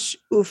 Oh. To which,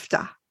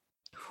 oofta.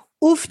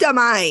 Oofta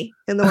mai,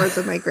 in the words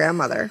of my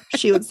grandmother.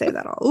 She would say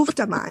that all.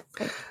 Oofta mai.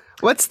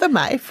 What's the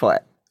mai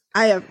for?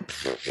 I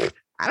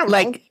don't know.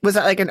 Like, was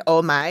it like an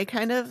oh my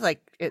kind of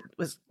like it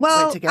was?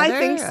 Well, together, I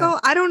think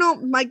so. I don't know.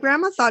 My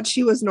grandma thought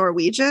she was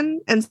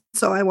Norwegian. And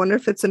so I wonder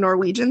if it's a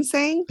Norwegian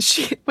saying.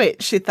 She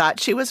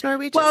thought she was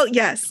Norwegian? Well,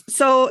 yes.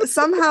 So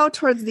somehow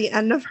towards the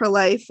end of her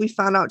life, we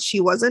found out she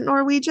wasn't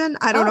Norwegian.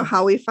 I don't know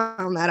how we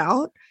found that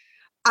out.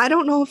 I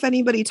don't know if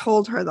anybody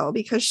told her though,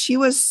 because she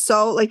was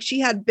so like, she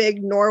had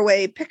big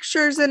Norway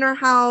pictures in her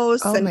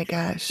house. Oh and my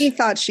gosh. She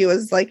thought she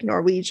was like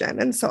Norwegian.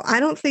 And so I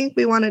don't think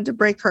we wanted to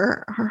break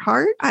her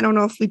heart. I don't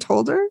know if we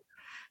told her.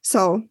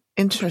 So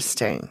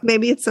interesting.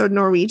 Maybe it's a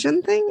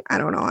Norwegian thing. I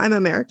don't know. I'm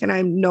American. I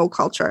have no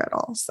culture at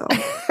all. So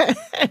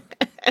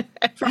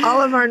for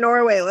all of our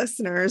Norway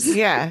listeners.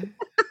 Yeah.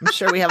 I'm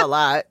sure we have a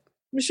lot.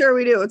 I'm sure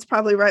we do. It's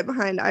probably right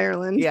behind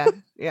Ireland. Yeah.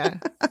 Yeah.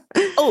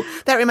 Oh,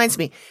 that reminds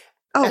me.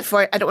 Oh,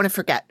 I don't want to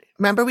forget.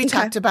 Remember we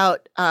talked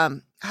about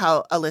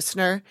how a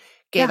listener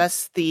gave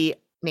us the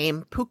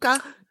name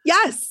Puka?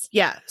 Yes.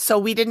 Yeah. So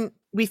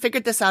we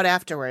figured this out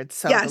afterwards.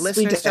 So yes, the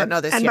listeners don't know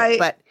this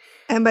yet.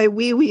 And by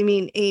we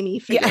mean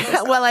Amy.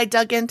 Yeah. Well, I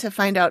dug in to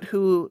find out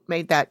who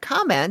made that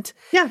comment.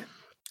 Yeah.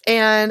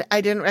 And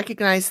I didn't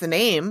recognize the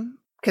name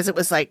because it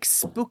was like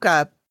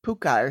Spooka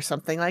Puka or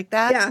something like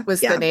that. Yeah.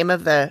 Was the name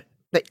of the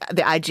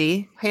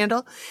IG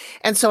handle.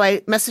 And so I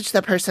messaged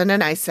the person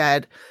and I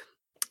said,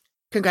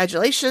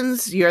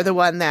 congratulations, you're the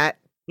one that,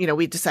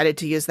 we decided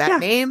to use that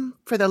name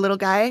for the little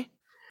guy.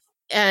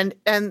 And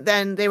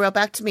then they wrote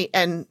back to me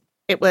and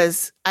it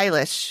was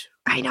Eilish,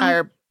 I know,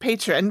 our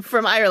patron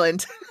from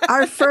Ireland.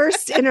 Our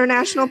first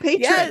international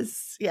patron.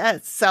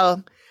 Yes.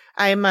 So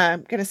I'm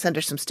going to send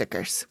her some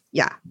stickers.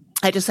 Yeah.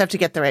 I just have to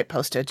get the right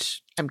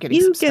postage. I'm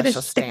getting some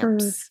special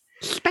stamps.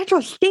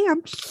 Special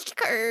stamps.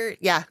 Sticker.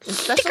 Yeah.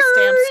 Special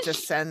stamps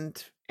just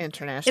send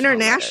international.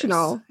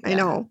 Letters. I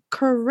know.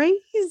 Crazy.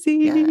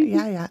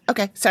 Yeah.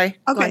 Okay. Sorry.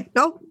 Okay.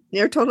 No,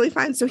 you're totally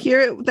fine. So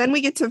then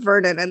we get to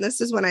Vernon, and this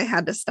is when I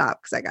had to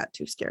stop because I got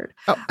too scared.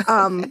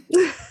 Oh.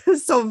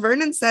 So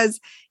Vernon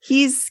says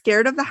he's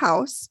scared of the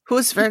house.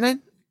 Who's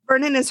Vernon?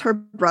 Vernon is her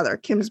brother,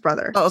 Kim's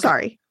brother. Oh, okay.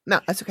 Sorry.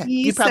 No, that's okay.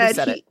 You probably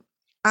said it.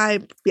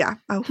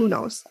 Who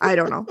knows? I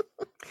don't know.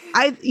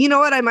 You know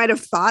what? I might have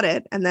thought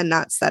it and then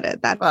not said it.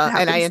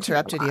 And I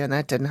interrupted you and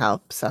that didn't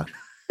help. So.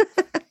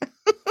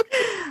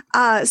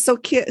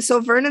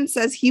 So Vernon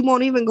says he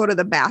won't even go to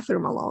the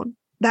bathroom alone.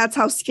 That's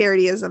how scared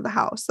he is of the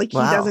house. Like he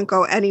doesn't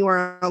go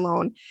anywhere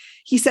alone.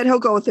 He said he'll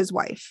go with his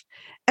wife.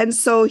 And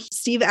so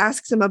Steve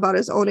asks him about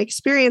his own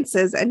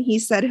experiences. And he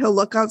said he'll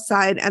look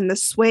outside and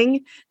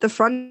the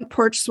front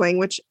porch swing,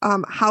 which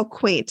how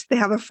quaint. They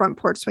have a front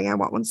porch swing. I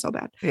want one so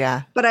bad.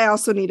 Yeah. But I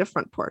also need a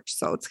front porch.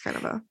 So it's kind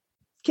of a,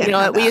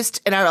 we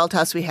used in our old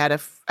house, we had a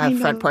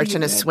front porch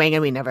and a swing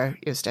and we never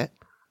used it.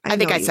 I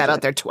think I sat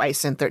out there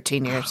twice in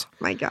 13 years. Oh,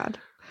 my God.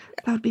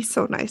 That would be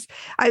so nice.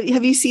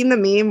 Have you seen the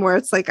meme where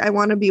it's like, I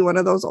want to be one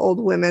of those old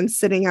women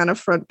sitting on a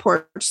front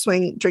porch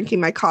swing, drinking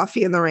my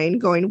coffee in the rain,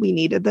 going, we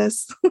needed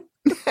this.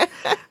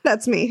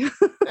 That's me.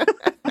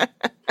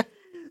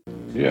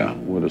 Yeah,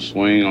 with a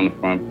swing on the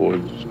front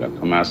porch, just got to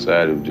come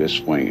outside and just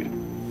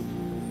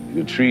swinging.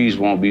 The trees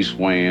won't be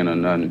swaying or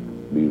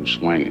nothing, be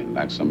swinging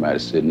like somebody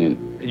sitting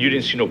in. You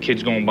didn't see no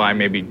kids going by,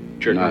 maybe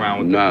jerking around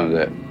with none of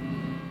that.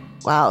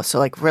 Wow, so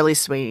like really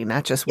swinging,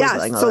 not just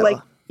wiggling a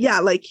little.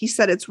 Like he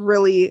said, it's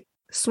really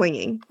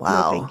swinging.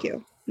 Wow.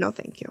 No,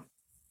 thank you.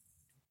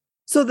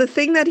 So the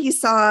thing that he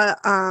saw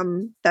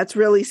that's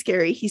really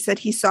scary, he said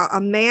he saw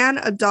a man,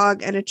 a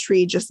dog, and a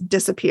tree just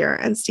disappear.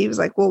 And Steve was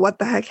like, well, what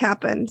the heck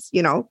happened?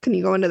 Can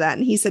you go into that?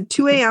 And he said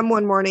 2 a.m.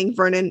 one morning,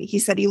 Vernon, he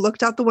said he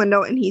looked out the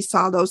window and he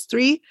saw those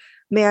three,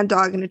 man,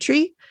 dog, and a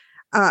tree.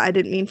 I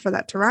didn't mean for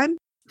that to rhyme.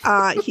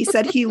 He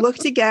said he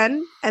looked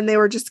again and they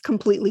were just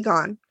completely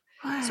gone.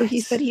 What? So he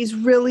said he's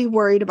really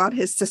worried about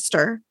his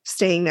sister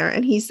staying there.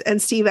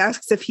 And Steve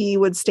asks if he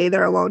would stay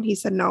there alone. He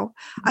said, no,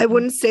 I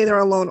wouldn't stay there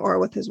alone or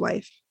with his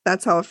wife.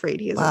 That's how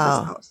afraid he is of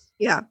this house.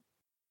 Yeah.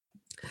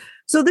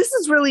 So this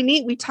is really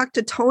neat. We talked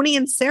to Tony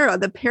and Sarah,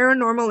 the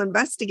paranormal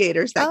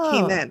investigators that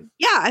came in.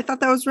 Yeah, I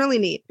thought that was really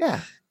neat. Yeah.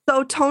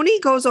 So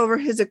Tony goes over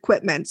his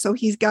equipment. So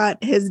he's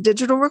got his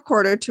digital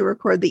recorder to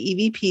record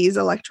the EVP's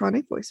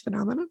electronic voice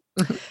phenomenon.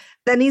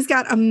 Then he's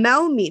got a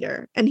Mel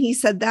meter, and he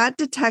said that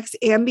detects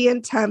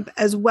ambient temp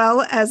as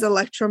well as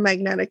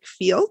electromagnetic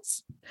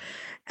fields.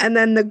 And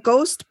then the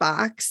ghost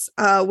box,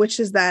 which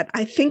is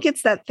I think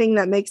it's that thing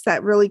that makes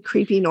that really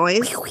creepy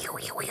noise.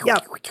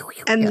 Yep.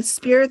 And the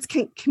spirits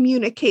can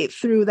communicate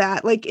through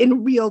that like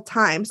in real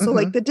time. So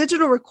like the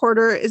digital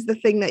recorder is the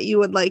thing that you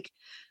would like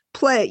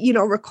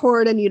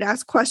record, and you'd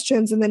ask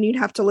questions, and then you'd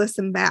have to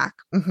listen back.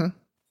 Mm-hmm.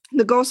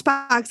 The ghost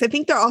box, I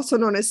think they're also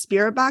known as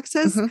spirit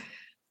boxes. Mm-hmm.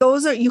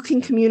 Those are, you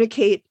can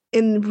communicate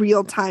in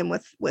real time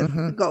with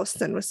mm-hmm.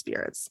 ghosts and with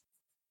spirits.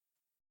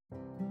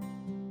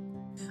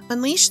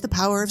 Unleash the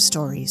power of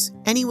stories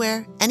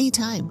anywhere,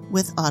 anytime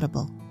with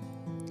Audible.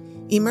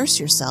 Immerse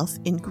yourself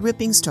in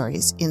gripping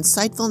stories,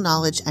 insightful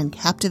knowledge, and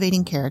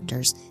captivating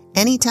characters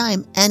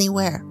anytime,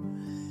 anywhere.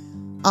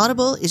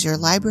 Audible is your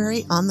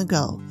library on the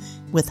go.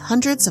 With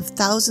hundreds of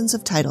thousands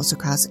of titles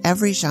across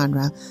every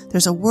genre,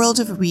 there's a world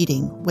of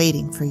reading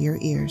waiting for your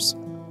ears.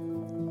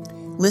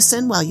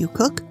 Listen while you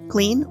cook,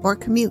 clean, or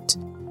commute.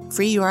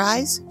 Free your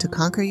eyes to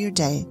conquer your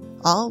day,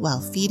 all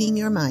while feeding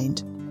your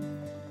mind.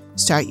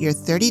 Start your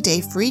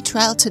 30-day free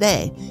trial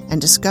today and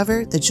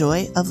discover the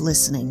joy of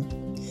listening.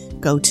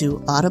 Go to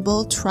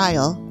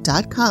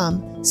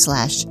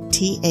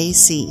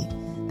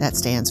audibletrial.com/TAC. That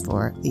stands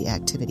for The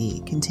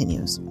Activity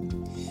Continues.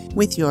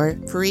 With your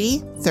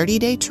free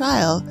 30-day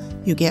trial,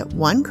 you get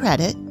 1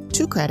 credit,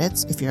 2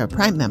 credits if you're a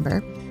Prime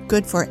member,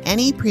 good for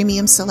any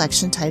premium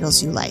selection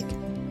titles you like,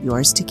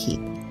 yours to keep.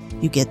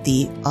 You get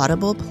the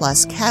Audible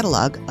Plus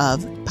catalog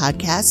of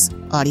podcasts,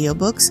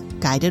 audiobooks,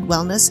 guided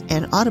wellness,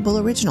 and Audible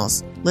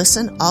originals.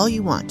 Listen all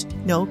you want,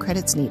 no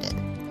credits needed.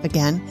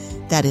 Again,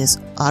 that is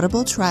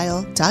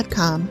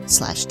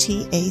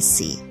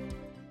audibletrial.com/TAC.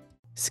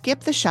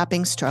 Skip the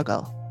shopping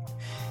struggle.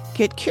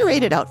 Get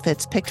curated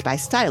outfits picked by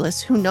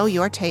stylists who know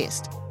your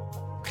taste.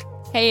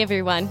 Hey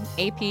everyone,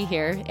 AP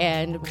here,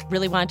 and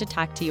really wanted to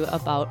talk to you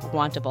about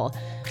Wantable,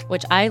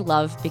 which I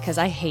love because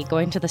I hate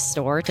going to the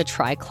store to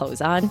try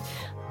clothes on.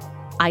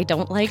 I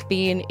don't like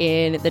being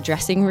in the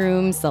dressing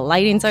rooms, the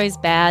lighting's always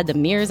bad, the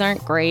mirrors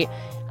aren't great.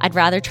 I'd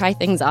rather try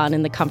things on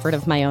in the comfort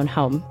of my own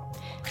home.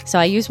 So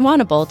I use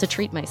Wantable to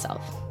treat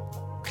myself.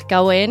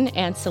 Go in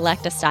and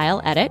select a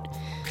style edit,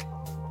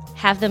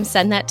 have them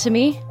send that to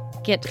me,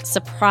 get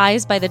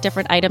surprised by the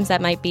different items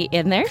that might be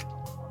in there.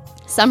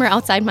 Some are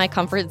outside my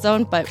comfort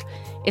zone, but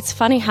it's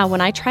funny how when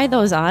I try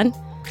those on,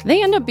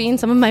 they end up being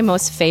some of my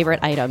most favorite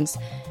items.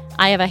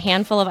 I have a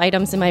handful of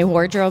items in my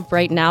wardrobe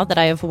right now that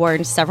I have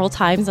worn several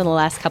times in the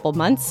last couple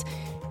months,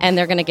 and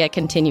they're going to get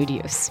continued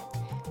use.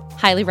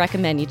 Highly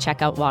recommend you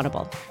check out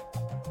Wantable.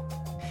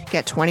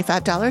 Get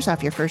 $25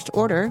 off your first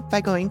order by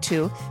going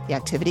to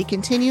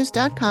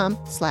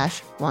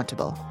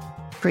theactivitycontinues.com/Wantable.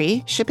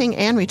 Free shipping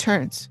and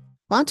returns.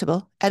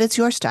 Wantable edits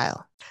your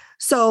style.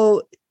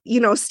 So,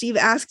 Steve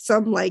asked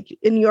them,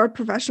 in your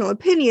professional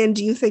opinion,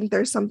 do you think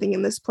there's something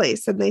in this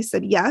place? And they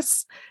said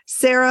yes.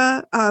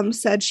 Sarah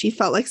said she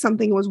felt like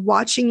something was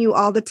watching you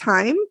all the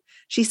time.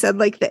 She said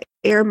the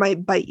air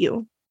might bite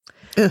you.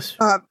 Yes.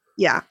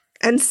 Yeah.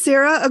 And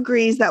Sarah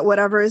agrees that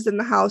whatever is in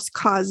the house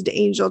caused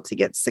Angel to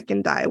get sick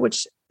and die,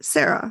 which,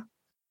 Sarah,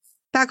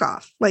 back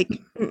off. We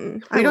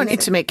don't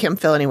need to make Kim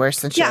feel any worse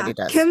than she already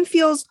does. Kim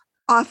feels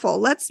awful.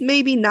 Let's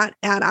maybe not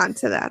add on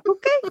to that.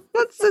 Okay.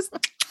 Let's just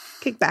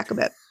kick back a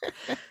bit.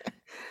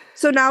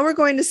 So now we're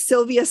going to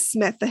Sylvia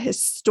Smith, the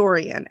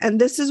historian.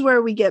 And this is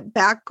where we get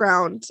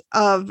background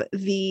of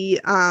the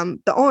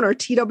owner,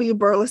 T.W.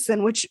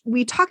 Burleson, which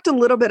we talked a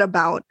little bit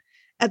about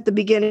at the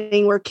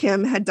beginning, where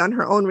Kim had done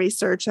her own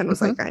research and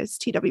was like, guys,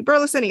 T.W.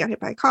 Burleson, he got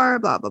hit by a car,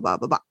 blah, blah, blah,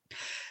 blah, blah.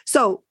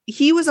 So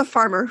he was a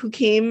farmer who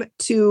came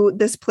to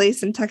this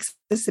place in Texas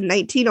in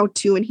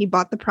 1902, and he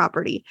bought the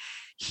property.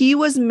 He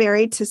was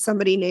married to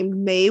somebody named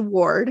May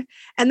Ward,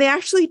 and they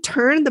actually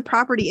turned the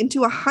property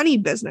into a honey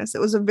business.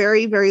 It was a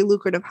very, very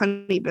lucrative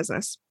honey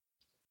business.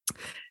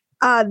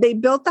 They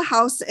built the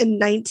house in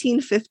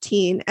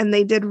 1915, and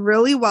they did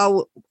really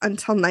well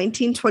until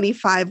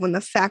 1925 when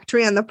the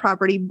factory on the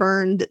property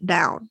burned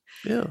down.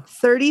 Yeah.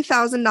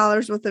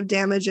 $30,000 worth of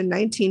damage in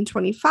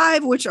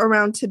 1925, which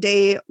around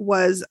today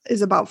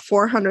is about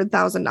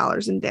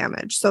 $400,000 in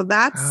damage. So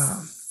that's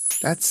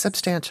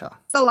substantial.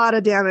 It's a lot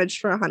of damage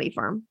for a honey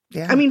farm.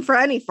 Yeah. I mean, for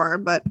any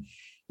farm, but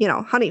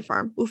honey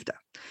farm, oofta.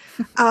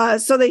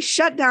 So they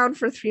shut down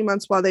for 3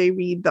 months while they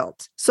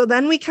rebuilt. So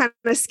then we kind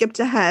of skipped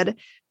ahead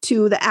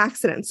to the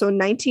accident. So in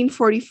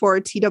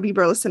 1944, T.W.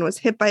 Burleson was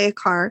hit by a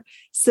car,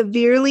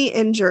 severely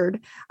injured,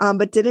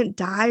 but didn't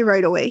die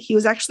right away. He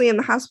was actually in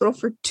the hospital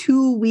for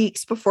 2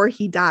 weeks before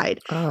he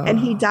died. And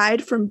he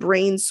died from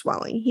brain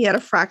swelling. He had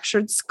a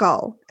fractured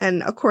skull.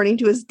 And according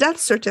to his death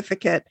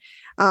certificate,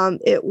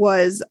 it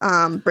was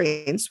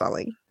brain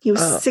swelling. He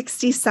was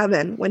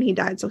 67 when he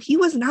died. So he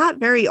was not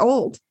very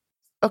old.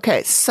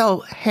 Okay,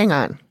 so hang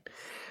on.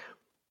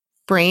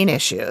 Brain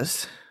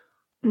issues.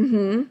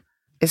 Mm-hmm.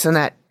 Isn't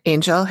that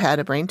Angel had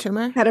a brain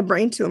tumor? Had a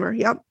brain tumor,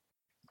 yep.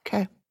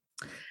 Okay.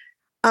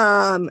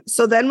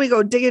 So then we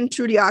go digging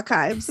through the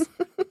archives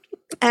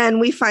and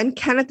we find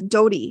Kenneth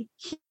Doty.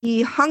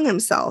 He hung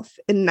himself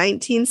in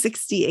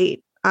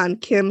 1968 on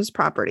Kim's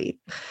property.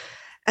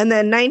 And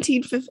then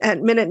at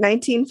minute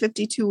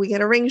 1952, we get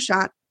a ring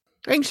shot.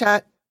 Ring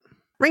shot.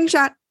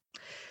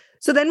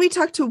 So then we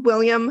talk to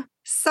William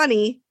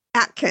Sonny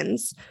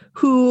Atkins,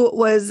 who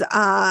was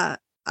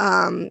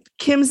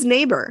Kim's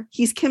neighbor.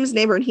 He's Kim's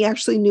neighbor, and he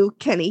actually knew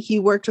Kenny. He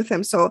worked with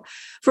him. So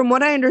from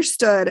what I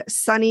understood,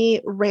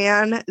 Sonny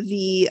ran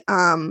the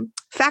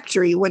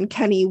factory when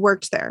Kenny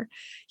worked there.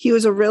 He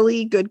was a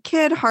really good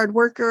kid, hard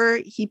worker.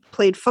 He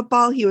played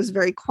football. He was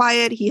very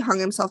quiet. He hung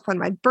himself on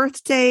my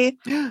birthday,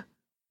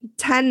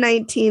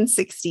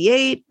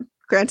 10/19/68.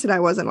 Granted, I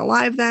wasn't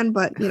alive then,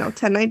 but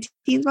 10/19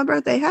 is my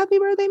birthday. Happy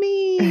birthday,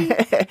 me.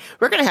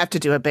 We're going to have to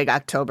do a big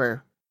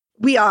October.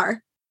 We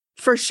are,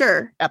 for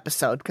sure.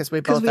 Episode, because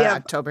we both are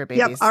October babies.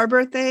 Yep, our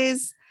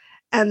birthdays.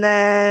 And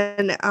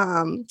then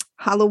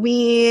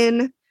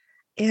Halloween.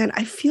 And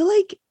I feel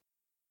like,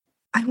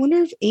 I wonder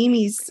if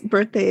Amy's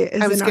birthday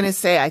is I was going to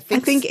say, I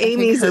think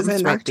Amy's is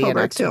in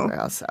October too.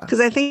 Because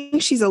I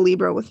think she's a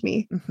Libra with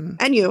me. Mm-hmm.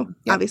 And you,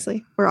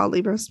 obviously. We're all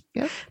Libras.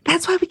 Yep.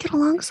 That's why we get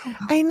along so well.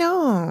 I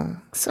know.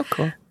 So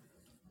cool.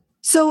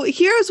 So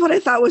here's what I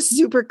thought was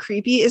super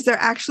creepy is they're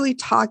actually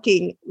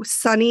talking,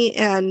 Sonny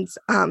and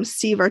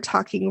Steve are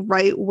talking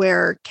right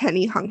where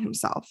Kenny hung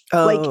himself.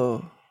 Oh. Like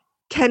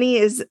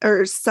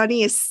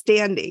Sonny is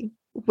standing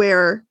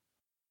where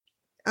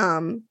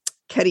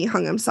Kenny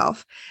hung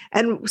himself,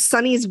 and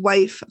Sonny's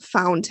wife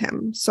found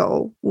him.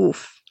 So,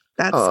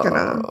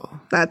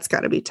 that's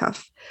gotta be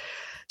tough.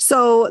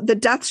 So the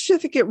death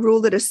certificate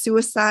ruled it a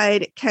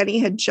suicide. Kenny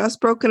had just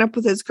broken up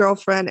with his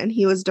girlfriend and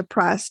he was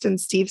depressed. And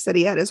Steve said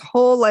he had his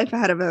whole life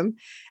ahead of him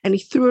and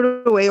he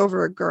threw it away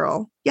over a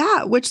girl.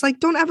 Yeah. Which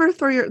don't ever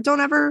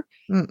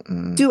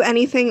do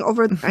anything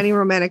over any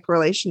romantic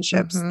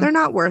relationships. Mm-hmm. They're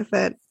not worth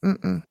it.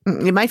 Mm-mm.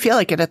 You might feel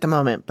like it at the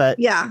moment, but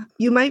yeah,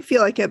 you might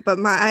feel like it. But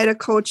I had a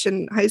coach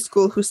in high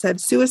school who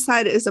said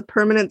suicide is a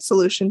permanent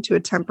solution to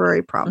a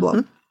temporary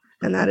problem.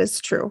 Mm-hmm. And that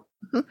is true.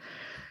 Mm-hmm.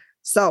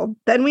 So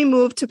then we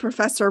move to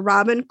Professor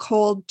Robin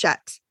Cole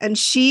Jett, and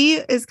she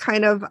is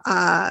kind of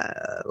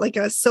like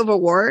a Civil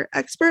War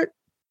expert.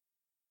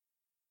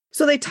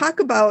 So they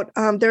talk about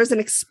there's an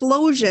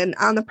explosion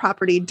on the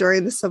property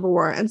during the Civil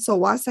War. And so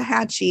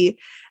Waxahachie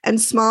and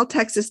small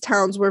Texas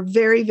towns were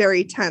very,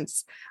 very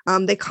tense.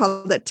 They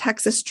called it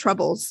Texas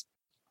Troubles.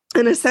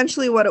 And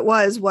essentially what it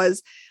was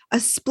a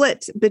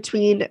split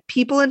between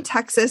people in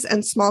Texas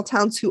and small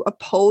towns who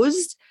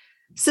opposed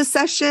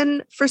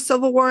secession for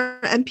Civil War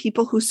and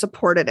people who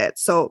supported it.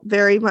 So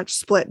very much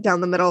split down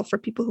the middle for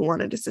people who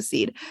wanted to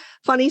secede.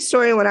 Funny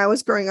story, when I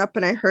was growing up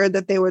and I heard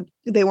that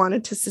they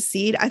wanted to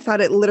secede, I thought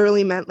it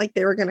literally meant like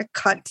they were going to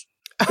cut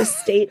the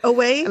state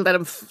away and let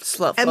them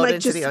float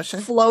into the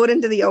ocean. Float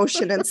into the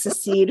ocean and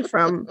secede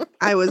from.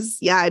 I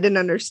didn't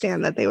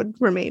understand that they would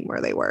remain where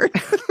they were.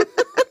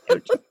 They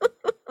would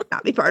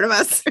not be part of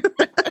us.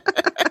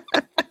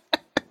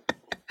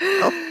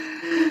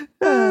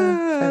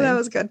 That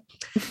was good.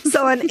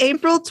 So on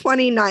April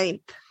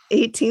 29th,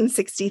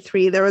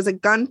 1863, there was a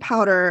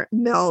gunpowder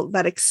mill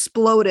that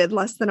exploded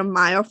less than a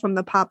mile from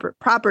the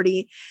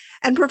property.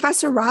 And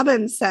Professor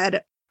Robbins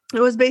said it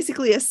was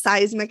basically a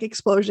seismic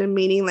explosion,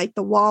 meaning like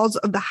the walls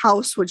of the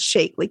house would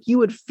shake. Like you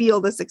would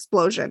feel this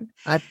explosion.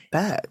 I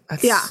bet.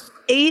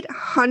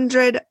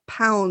 800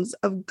 pounds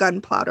of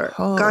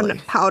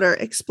gunpowder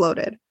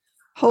exploded.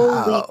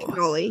 Holy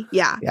cannoli.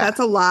 Yeah, that's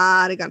a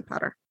lot of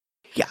gunpowder.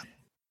 Yeah.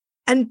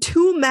 And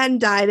 2 men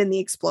died in the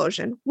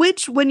explosion,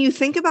 which when you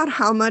think about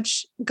how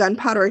much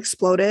gunpowder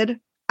exploded,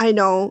 I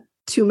know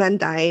 2 men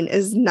dying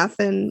is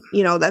nothing,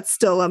 that's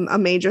still a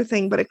major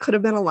thing, but it could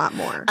have been a lot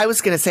more. I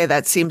was going to say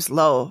that seems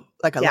low,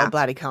 like a low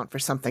body count for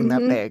something that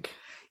big.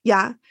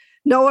 Yeah.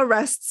 No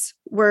arrests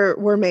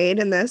were made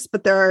in this,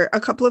 but there are a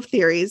couple of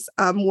theories.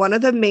 One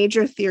of the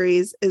major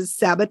theories is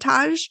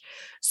sabotage.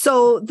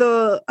 So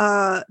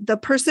the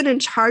person in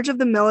charge of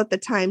the mill at the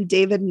time,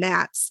 David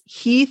Natz,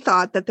 he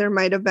thought that there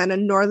might have been a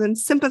Northern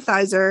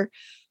sympathizer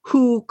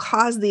who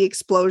caused the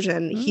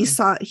explosion. He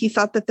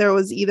thought that there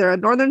was either a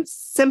Northern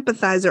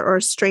sympathizer or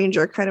a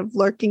stranger kind of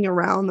lurking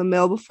around the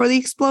mill before the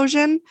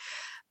explosion,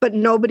 but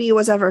nobody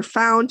was ever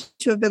found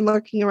to have been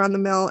lurking around the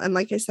mill. And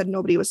like I said,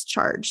 nobody was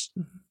charged.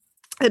 Mm-hmm.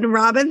 And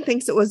Robin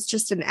thinks it was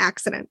just an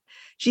accident.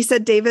 She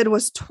said David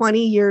was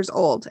 20 years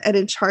old and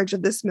in charge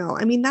of this mill.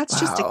 I mean, that's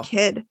just a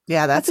kid.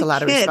 Yeah, that's a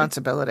lot of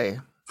responsibility.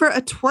 For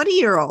a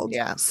 20-year-old.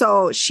 Yeah.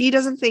 So she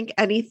doesn't think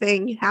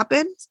anything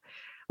happened,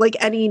 like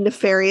any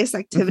nefarious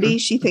activity. Mm-hmm.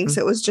 She thinks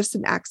it was just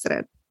an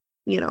accident,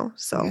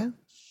 so. Yeah.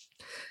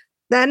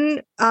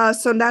 Then,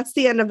 so that's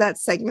the end of that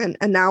segment.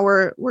 And now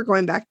we're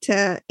going back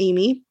to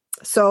Amy.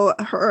 So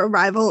her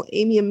arrival,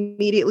 Amy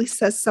immediately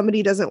says,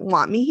 somebody doesn't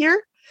want me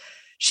here.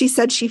 She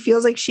said she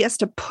feels like she has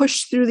to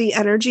push through the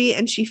energy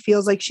and she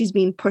feels like she's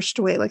being pushed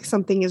away, like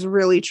something is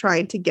really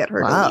trying to get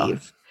her to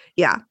leave.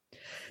 Yeah.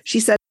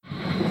 She said,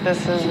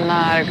 this is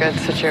not a good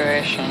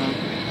situation.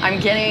 I'm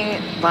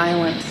getting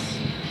violence.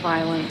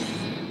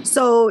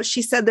 So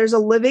she said there's a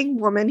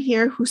living woman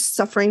here who's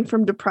suffering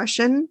from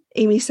depression.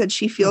 Amy said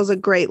she feels a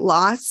great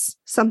loss.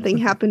 Something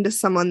happened to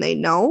someone they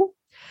know.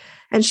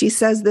 And she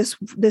says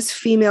this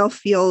female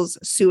feels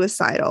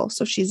suicidal.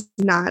 So she's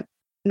not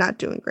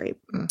doing great.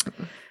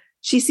 Mm-hmm.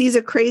 She sees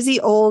a crazy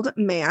old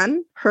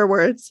man, her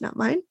words, not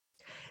mine,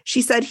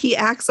 She said he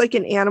acts like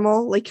an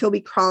animal, like he'll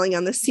be crawling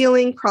on the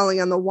ceiling,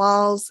 crawling on the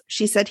walls.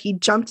 She said he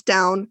jumped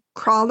down,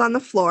 crawled on the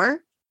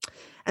floor,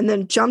 and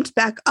then jumped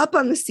back up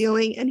on the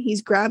ceiling, and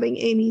he's grabbing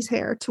Amy's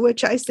hair, to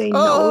which I say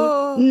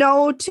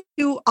no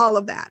to all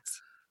of that.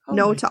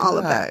 No to all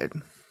of that.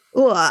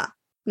 Ugh.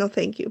 No,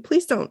 thank you.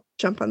 Please don't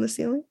jump on the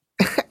ceiling.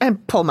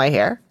 And pull my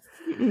hair.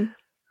 Mm-mm.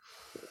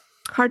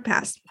 Hard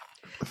pass.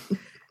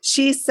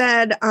 She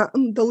said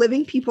the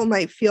living people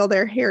might feel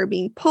their hair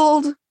being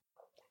pulled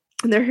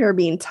and their hair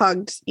being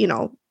tugged,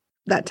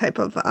 that type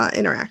of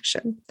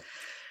interaction.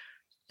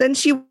 Then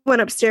she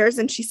went upstairs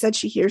and she said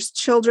she hears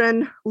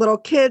children, little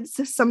kids,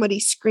 somebody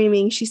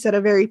screaming. She said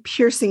a very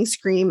piercing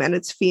scream, and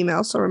it's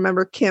female. So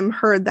remember, Kim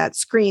heard that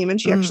scream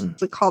and she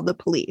actually called the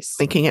police.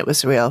 Thinking it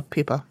was real,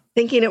 people.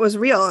 Thinking it was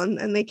real,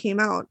 and they came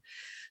out.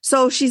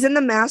 So she's in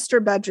the master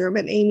bedroom,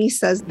 and Amy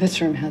says,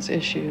 "This room has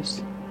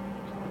issues.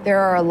 There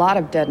are a lot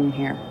of dead in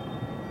here,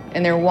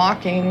 and they're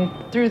walking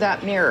through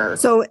that mirror."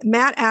 So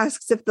Matt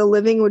asks if the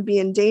living would be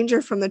in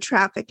danger from the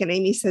traffic, and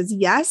Amy says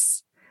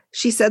yes.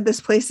 She said this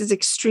place is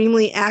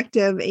extremely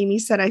active. Amy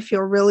said, "I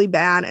feel really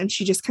bad," and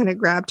she just kind of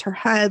grabbed her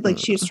head like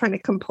she was trying to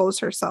compose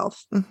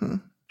herself. Mm-hmm.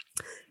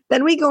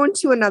 Then we go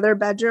into another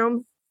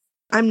bedroom.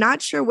 I'm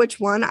not sure which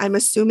one. I'm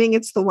assuming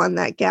it's the one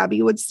that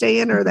Gabby would stay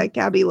in or that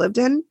Gabby lived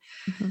in.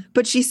 Mm-hmm.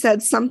 But she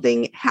said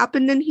something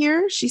happened in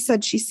here. She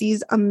said she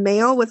sees a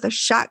male with a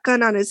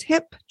shotgun on his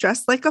hip,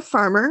 dressed like a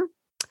farmer.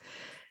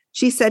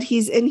 She said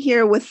he's in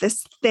here with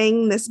this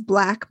thing, this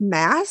black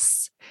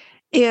mass,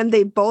 and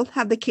they both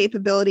have the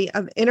capability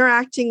of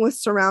interacting with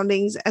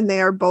surroundings, and they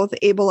are both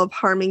able of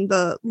harming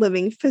the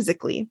living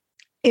physically.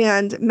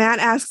 And Matt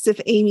asks if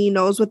Amy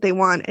knows what they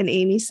want, and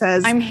Amy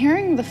says, "I'm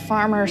hearing the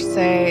farmer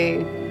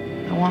say,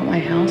 I want my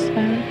house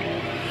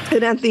back."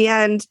 And at the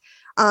end,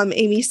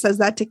 Amy says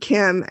that to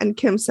Kim, and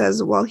Kim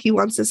says, "Well, he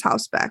wants his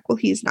house back. Well,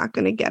 he's not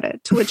going to get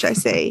it." To which I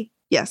say,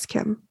 "Yes,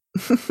 Kim."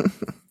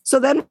 So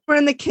then we're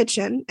in the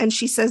kitchen, and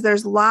she says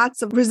there's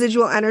lots of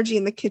residual energy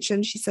in the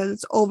kitchen. She says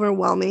it's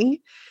overwhelming.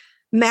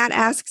 Matt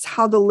asks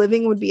how the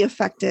living would be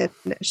affected.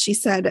 She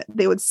said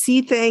they would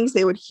see things,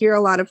 they would hear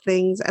a lot of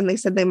things, and they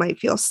said they might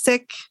feel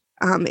sick.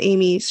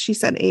 She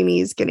said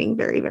Amy's getting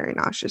very, very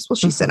nauseous. Well,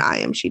 she said I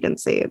am. She didn't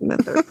say it in the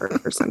third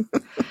person.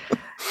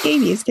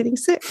 Amy is getting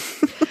sick.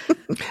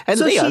 And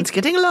so Leon's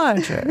getting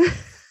larger.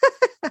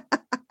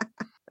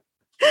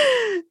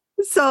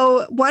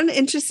 So one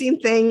interesting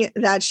thing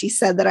that she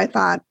said that I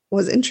thought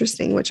was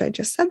interesting, which I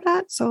just said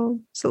that, so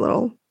it's a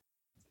little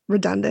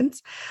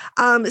redundant.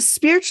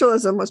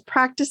 Spiritualism was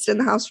practiced in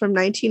the house from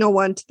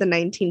 1901 to the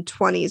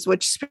 1920s,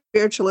 which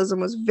spiritualism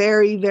was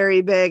very,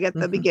 very big at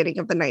the beginning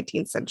of the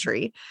 19th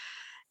century.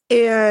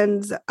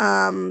 And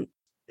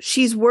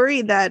she's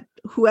worried that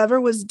whoever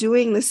was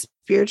doing the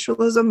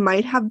spiritualism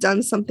might have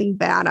done something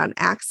bad on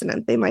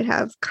accident. They might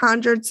have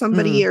conjured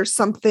somebody or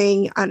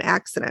something on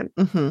accident.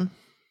 Mm-hmm.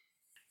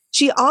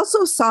 She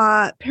also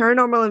saw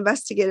paranormal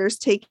investigators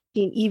taking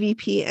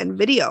EVP and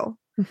video.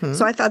 Mm-hmm.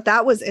 So I thought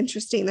that was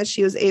interesting that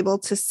she was able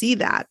to see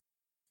that.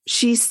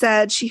 She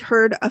said she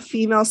heard a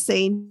female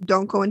saying,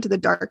 "Don't go into the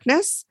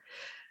darkness."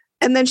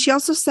 And then she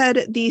also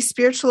said the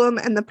spiritualism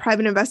and the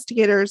private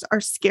investigators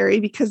are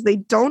scary because they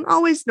don't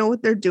always know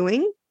what they're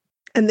doing,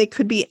 and they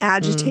could be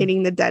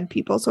agitating the dead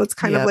people. So it's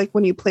kind of like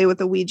when you play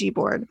with a Ouija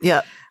board,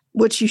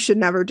 which you should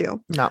never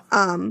do. No.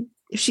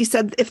 She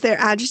said if they're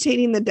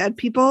agitating the dead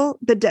people,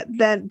 the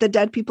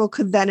dead people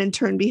could then in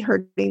turn be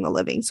hurting the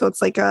living. So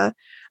it's like a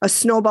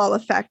snowball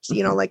effect,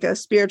 like a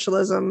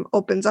spiritualism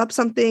opens up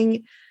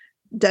something,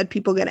 dead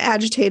people get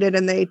agitated,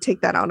 and they take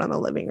that out on the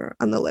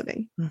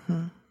living.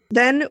 Mm-hmm.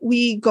 Then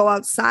we go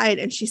outside,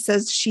 and she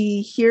says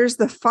she hears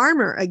the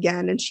farmer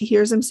again, and she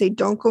hears him say,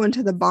 "Don't go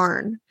into the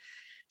barn."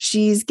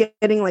 She's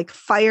getting like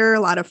fire,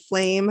 a lot of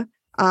flame.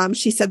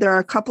 She said there are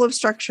a couple of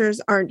structures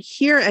aren't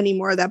here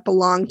anymore that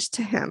belonged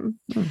to him.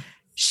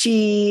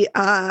 She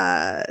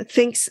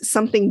thinks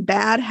something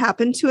bad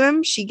happened to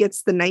him. She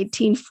gets the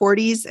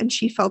 1940s, and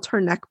she felt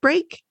her neck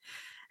break.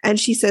 And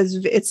she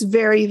says it's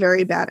very,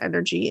 very bad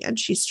energy, and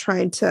it's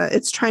trying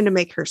to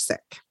make her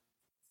sick.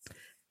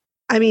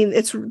 I mean,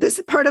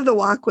 this part of the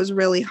walk was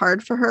really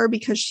hard for her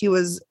because she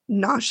was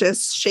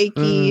nauseous,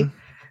 shaky.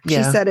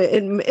 She said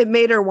it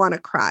made her want to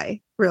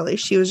cry. Really,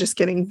 she was just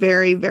getting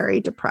very,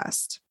 very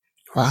depressed.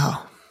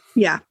 Wow.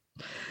 Yeah.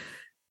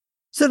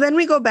 So then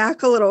we go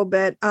back a little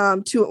bit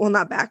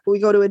not back, but we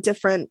go to a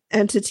different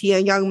entity, a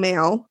young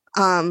male.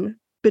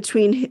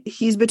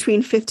 He's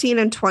between 15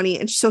 and 20,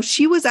 and so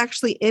she was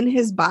actually in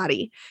his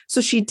body.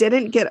 So she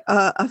didn't get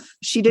a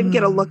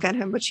look at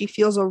him, but she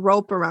feels a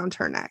rope around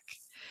her neck.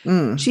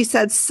 She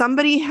said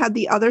somebody had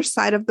the other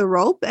side of the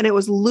rope, and it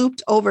was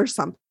looped over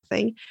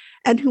something,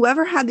 and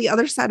whoever had the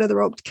other side of the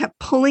rope kept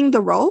pulling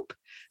the rope.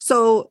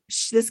 So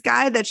this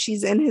guy that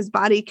she's in his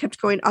body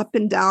kept going up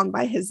and down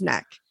by his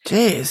neck.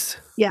 Jeez.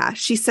 Yeah.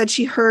 She said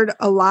she heard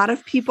a lot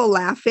of people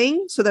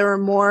laughing. So there were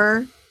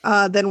more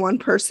than one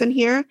person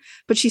here,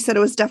 but she said it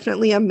was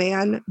definitely a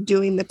man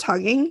doing the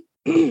tugging.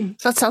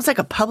 So it sounds like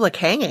a public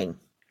hanging,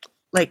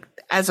 like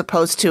as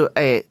opposed to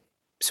a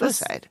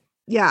suicide.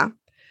 Yeah.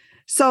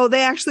 So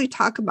they actually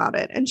talk about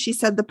it. And she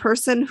said the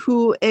person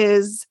who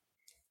is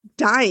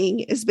dying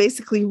is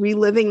basically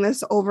reliving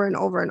this over and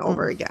over and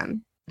over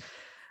again.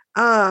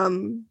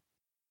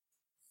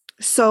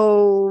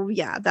 So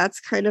yeah, that's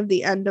kind of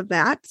the end of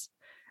that.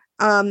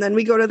 Then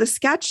we go to the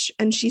sketch,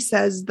 and she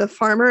says the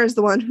farmer is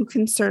the one who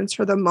concerns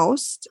her the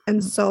most.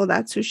 And so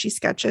that's who she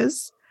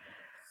sketches.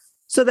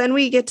 So then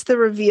we get to the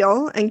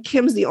reveal, and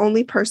Kim's the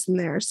only person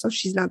there. So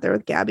she's not there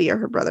with Gabby or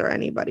her brother or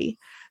anybody.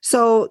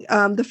 So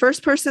the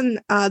first person,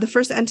 the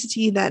first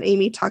entity that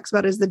Amy talks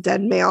about is the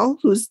dead male,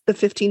 who's the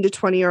 15 to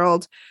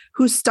 20-year-old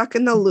who's stuck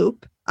in the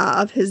loop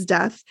of his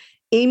death.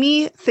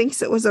 Amy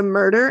thinks it was a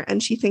murder,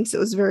 and she thinks it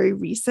was very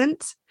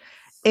recent.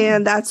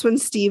 And that's when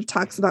Steve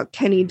talks about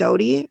Kenny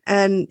Doty,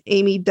 and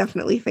Amy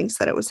definitely thinks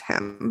that it was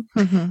him.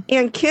 Mm-hmm.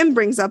 And Kim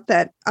brings up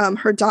that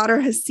her daughter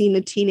has seen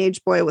a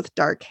teenage boy with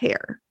dark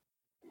hair.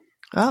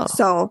 Oh,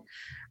 so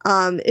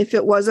if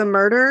it was a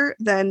murder,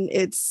 then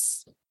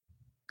it's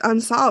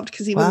unsolved,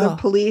 because even the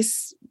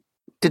police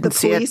didn't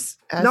see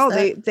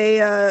it.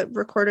 They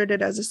recorded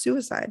it as a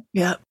suicide.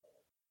 Yeah.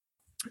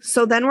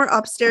 So then we're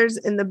upstairs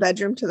in the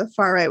bedroom to the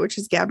far right, which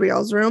is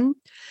Gabrielle's room.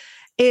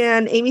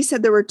 And Amy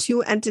said there were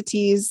two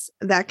entities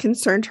that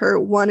concerned her.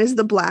 One is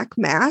the black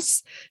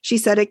mass. She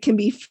said it can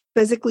be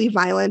physically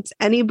violent.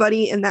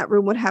 Anybody in that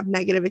room would have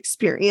negative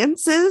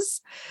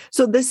experiences.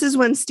 So this is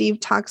when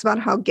Steve talks about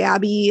how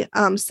Gabby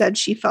said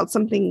she felt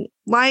something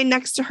lying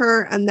next to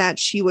her and that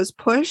she was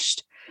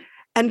pushed.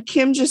 And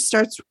Kim just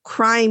starts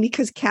crying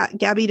because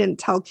Gabby didn't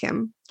tell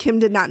Kim. Kim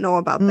did not know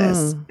about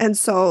this. And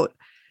so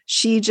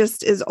she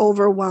just is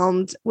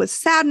overwhelmed with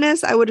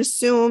sadness, I would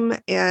assume,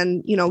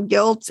 and,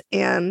 guilt.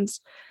 And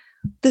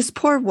this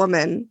poor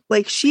woman,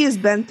 like, she has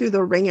been through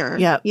the ringer.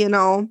 Yeah.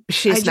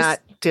 She's not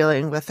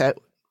dealing with it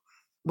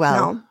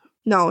well.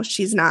 No,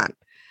 she's not.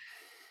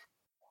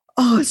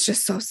 Oh, it's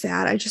just so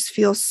sad. I just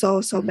feel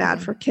so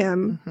bad for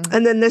Kim. Mm-hmm.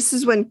 And then this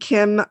is when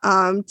Kim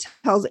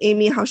tells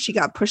Amy how she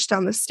got pushed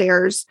down the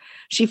stairs.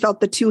 She felt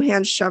the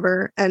two-hand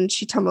shover and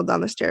she tumbled down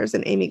the stairs.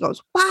 And Amy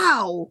goes,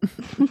 "Wow."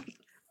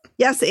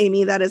 Yes,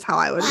 Amy, that is how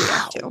I would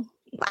react to.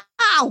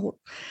 Wow.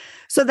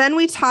 So then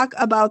we talk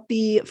about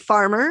the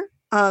farmer.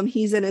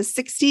 He's in his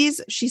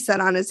 60s. She said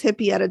on his hip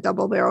he had a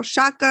double-barrel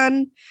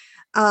shotgun.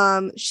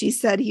 She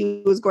said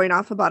he was going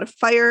off about a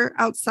fire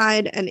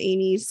outside, and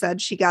Amy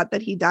said she got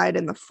that he died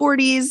in the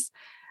 40s.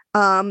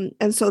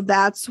 And so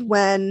that's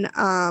when,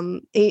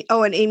 and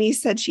Amy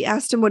said she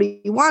asked him what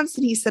he wants,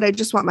 and he said, "I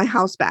just want my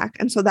house back."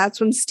 And so that's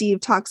when Steve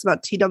talks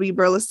about T.W.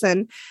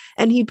 Burleson,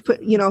 and he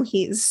put,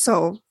 he's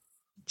so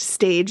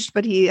staged,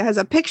 but he has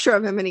a picture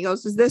of him, and he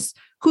goes, "Is this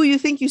who you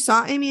think you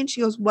saw, Amy?" And she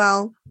goes,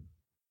 "Well,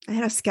 I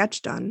had a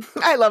sketch done."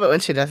 I love it when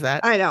she does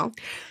that. I know.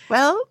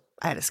 Well,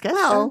 I had a sketch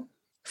done.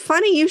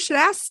 Funny you should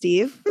ask,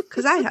 Steve,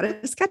 because I had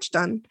a sketch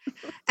done.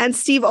 And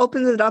Steve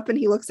opens it up and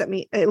he looks at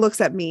me. It looks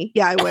at me.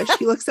 Yeah, I wish.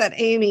 He looks at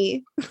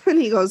Amy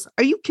and he goes,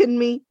 "Are you kidding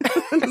me?"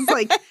 It's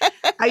like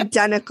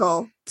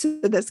identical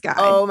to this guy.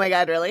 Oh my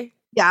God, really?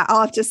 Yeah,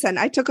 I'll have to send.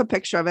 I took a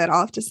picture of it.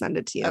 I'll have to send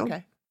it to you.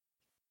 Okay.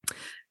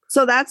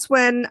 So that's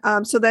when,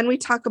 so then we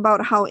talk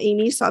about how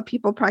Amy saw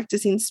people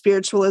practicing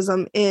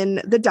spiritualism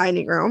in the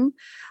dining room.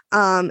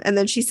 And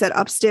then she said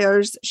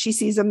upstairs, she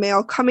sees a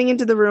male coming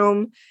into the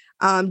room,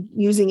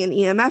 using an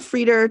EMF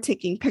reader,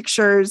 taking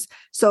pictures.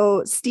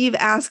 So Steve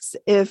asks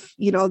if,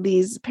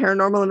 these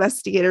paranormal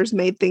investigators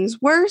made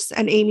things worse.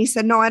 And Amy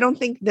said, "No, I don't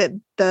think that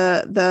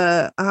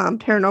the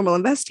paranormal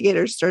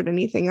investigators stirred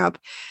anything up."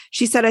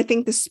 She said, "I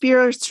think the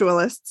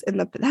spiritualists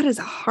that is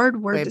a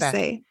hard word to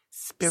say.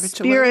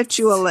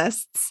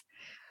 Spiritualists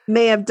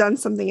may have done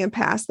something in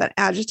past that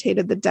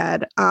agitated the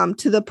dead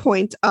to the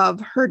point of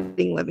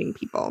hurting living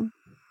people."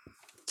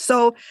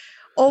 So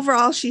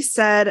overall, she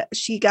said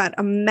she got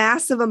a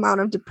massive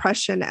amount of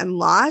depression and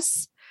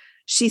loss.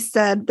 She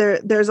said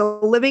there's a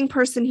living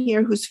person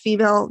here who's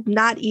female,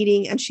 not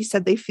eating, and she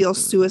said they feel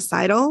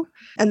suicidal.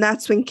 And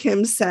that's when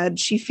Kim said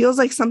she feels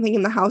like something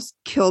in the house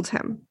killed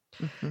him.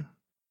 Mm-hmm.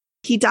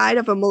 He died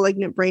of a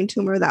malignant brain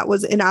tumor that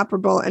was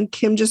inoperable. And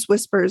Kim just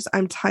whispers,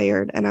 "I'm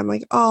tired." And I'm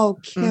like, "Oh,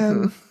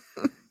 Kim."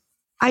 Mm-hmm.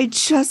 I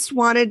just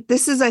wanted,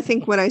 this is, I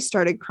think, when I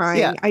started crying.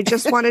 Yeah. I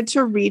just wanted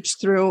to reach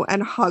through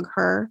and hug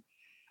her.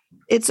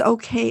 It's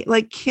okay.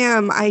 Like,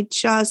 Kim,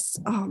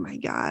 oh my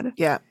God.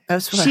 Yeah, that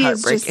was really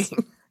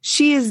heartbreaking.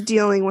 She is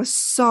dealing with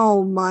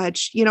so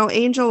much.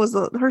 Angel was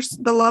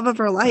the love of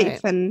her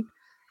life, right. And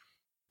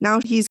now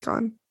he's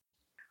gone.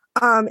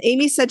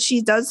 Amy said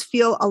she does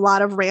feel a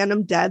lot of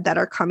random dead that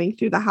are coming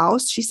through the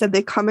house. She said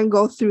they come and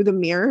go through the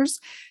mirrors.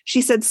 She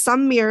said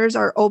some mirrors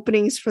are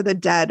openings for the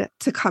dead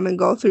to come and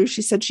go through.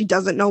 She said she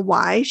doesn't know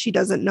why. She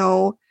doesn't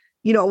know,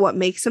 what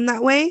makes them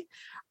that way.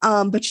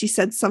 But she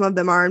said some of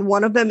them are, and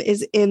one of them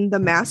is in the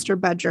master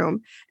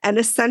bedroom. And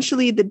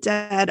essentially the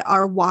dead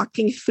are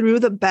walking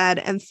through the bed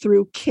and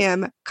through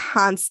Kim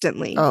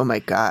constantly. Oh my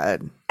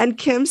God. And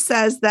Kim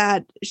says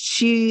that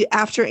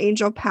after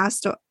Angel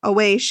passed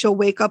away, she'll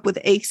wake up with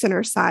aches in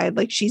her side,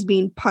 like she's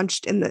being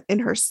punched in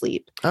her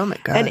sleep. Oh my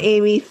God. And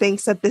Amy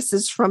thinks that this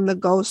is from the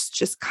ghost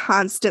just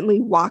constantly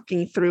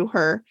walking through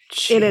her.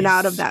 Jeez. In and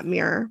out of that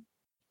mirror.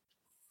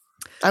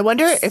 I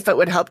wonder if it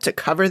would help to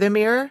cover the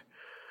mirror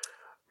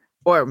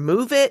or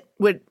move it,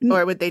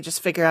 or would they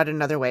just figure out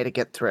another way to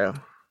get through?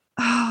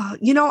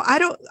 You know, I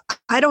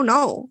don't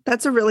know.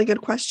 That's a really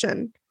good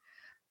question.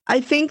 I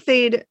think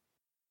I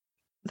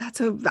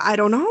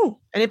don't know.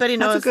 Anybody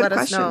knows, let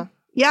us know.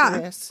 Yeah.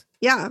 Curious.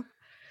 Yeah.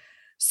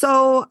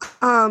 So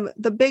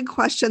the big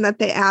question that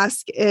they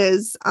ask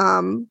is,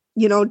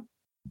 you know,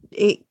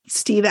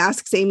 Steve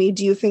asks Amy,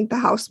 do you think the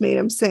house made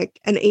him sick?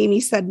 And Amy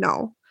said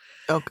no.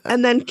 Okay.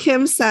 And then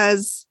Kim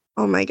says,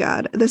 oh my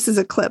God, this is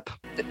a clip.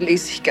 At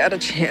least he got a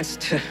chance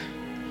to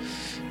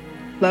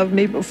love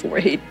me before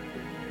he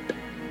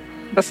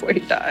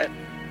died.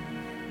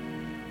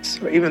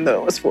 So even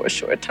though it was for a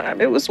short time,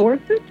 it was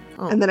worth it.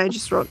 Oh. And then I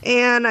just wrote,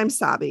 and I'm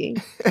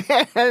sobbing.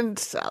 And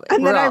sobbing.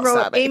 And then I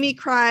wrote, sobbing. Amy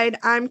cried,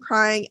 I'm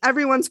crying,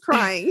 everyone's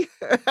crying.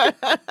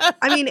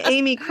 I mean,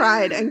 Amy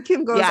cried, and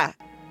Kim goes, yeah.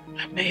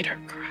 I made her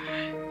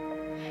cry.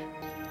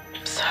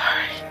 I'm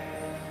sorry.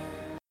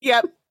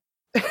 Yep.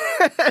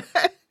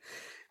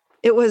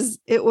 It was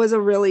a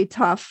really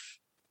tough.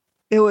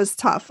 It was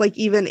tough. Like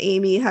even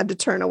Amy had to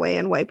turn away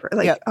and wipe her.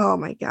 Like, yep. Oh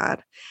my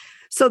God.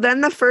 So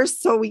then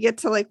so we get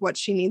to like what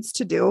she needs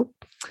to do.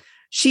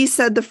 She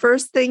said, the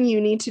first thing you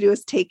need to do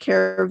is take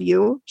care of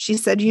you. She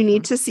said, you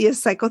need to see a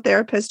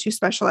psychotherapist who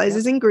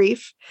specializes in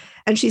grief.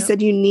 And she said,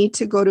 you need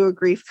to go to a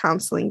grief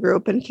counseling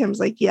group. And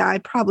Kim's like, yeah, I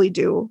probably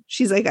do.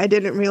 She's like, I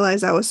didn't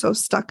realize I was so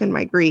stuck in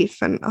my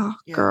grief. And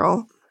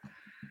girl,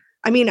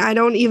 I mean, I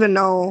don't even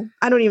know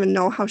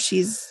how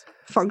she's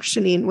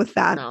functioning with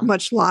that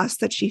much loss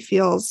that she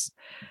feels.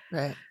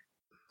 Right.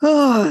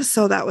 Oh,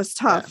 so that was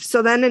tough. Yeah.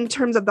 So then in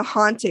terms of the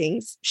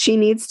hauntings, she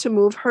needs to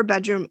move her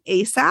bedroom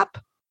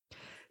ASAP.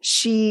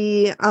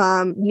 She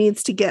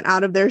needs to get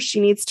out of there.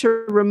 She needs to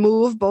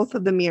remove both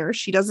of the mirrors.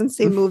 She doesn't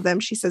say move them.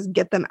 She says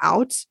get them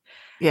out.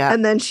 Yeah.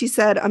 And then she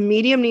said a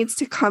medium needs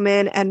to come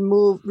in and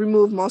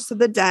remove most of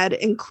the dead,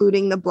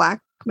 including the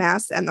black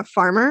mass and the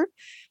farmer.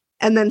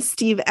 And then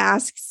Steve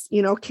asks,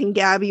 you know, can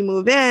Gabby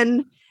move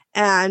in?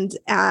 And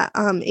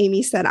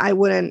Amy said, I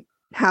wouldn't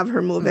have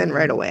her move in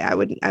right away. I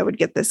would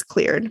get this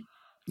cleared.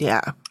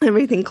 Yeah.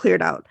 Everything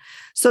cleared out.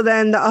 So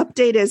then the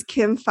update is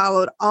Kim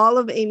followed all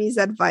of Amy's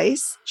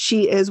advice.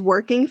 She is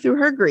working through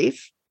her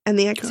grief and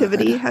the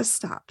activity has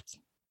stopped.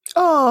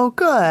 Oh,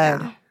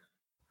 good. Yeah.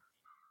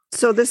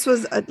 So this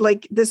was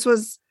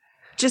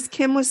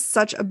Kim was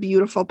such a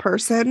beautiful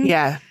person.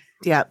 Yeah.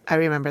 Yeah. I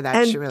remember that.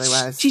 And she really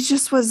was. She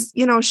just was,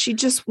 you know, she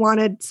just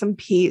wanted some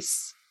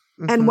peace.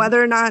 And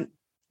whether or not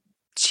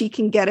she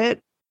can get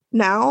it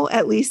now,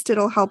 at least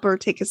it'll help her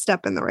take a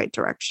step in the right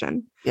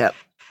direction. Yep.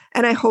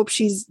 And I hope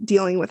she's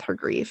dealing with her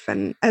grief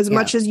and as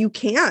much as you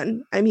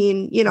can. I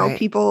mean, you know,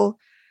 people,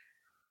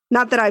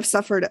 not that I've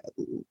suffered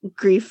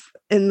grief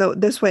in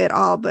this way at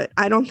all, but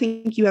I don't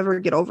think you ever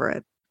get over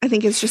it. I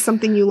think it's just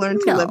something you learn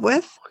to live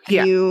with.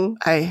 Yeah,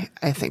 I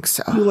think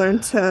so. You learn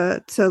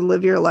to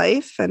live your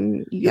life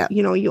and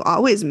you know, you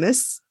always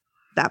miss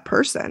that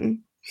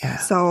person. Yeah.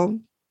 So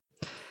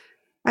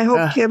I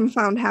hope Kim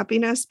found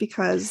happiness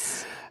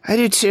because I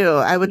do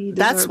too.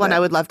 That's one I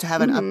would love to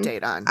have an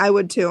update on. I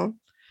would too.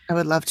 I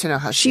would love to know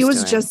how she was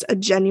doing. Just a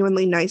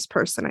genuinely nice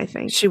person, I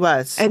think. She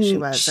was. And she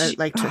was. I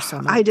liked her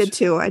so much. I did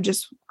too. I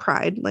just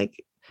cried.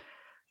 Like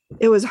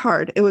it was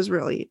hard. It was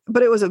really,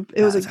 but it was a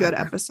good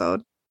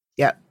episode.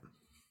 Yep.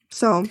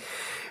 So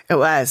it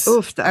was.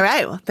 Oof, all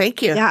right. Well,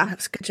 thank you. Yeah. That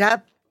was a good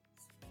job.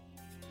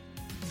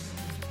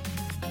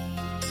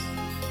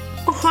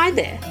 Oh, hi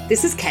there.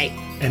 This is Kate.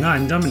 And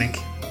I'm Dominic.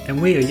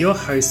 And we are your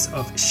hosts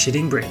of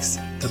Shitting Bricks,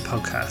 the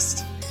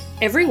podcast.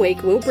 Every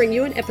week, we'll bring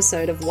you an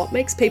episode of what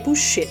makes people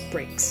shit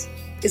bricks.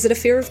 Is it a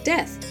fear of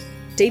death?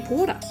 Deep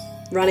water?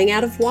 Running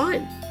out of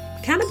wine?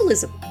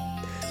 Cannibalism?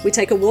 We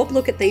take a warped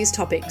look at these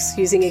topics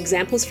using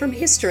examples from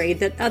history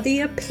that are the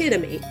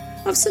epitome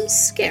of some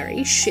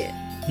scary shit.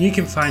 You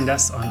can find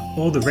us on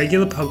all the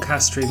regular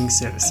podcast streaming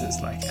services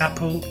like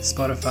Apple,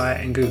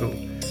 Spotify, and Google.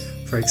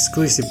 For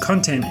exclusive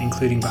content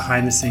including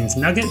behind-the-scenes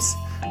nuggets,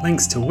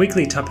 links to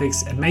weekly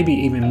topics, and maybe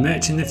even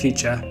merch in the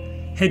future,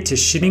 head to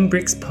Shitting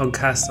Bricks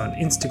Podcast on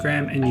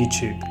Instagram and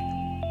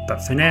YouTube. But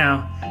for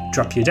now,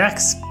 drop your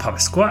dacks, pop a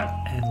squat,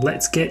 and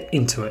let's get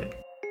into it.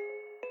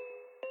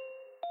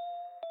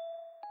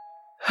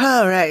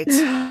 All right.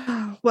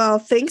 Well,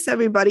 thanks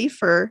everybody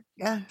for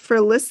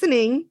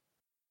listening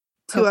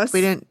to us.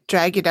 We didn't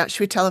drag you down.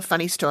 Should we tell a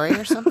funny story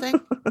or something?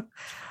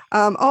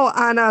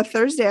 On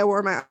Thursday, I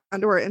wore my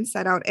underwear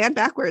inside out and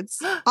backwards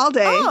all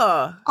day.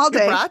 Oh, all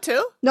day. Your bra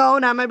too? No,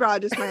 not my bra,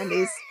 just my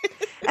undies.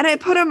 And I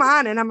put them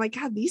on, and I'm like,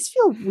 God, these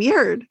feel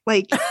weird.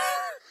 Like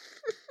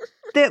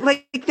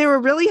they were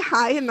really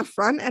high in the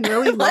front and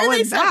really low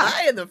in the back.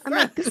 High in the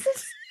front? I'm like,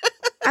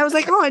 I was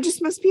like, oh, it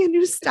just must be a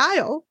new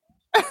style.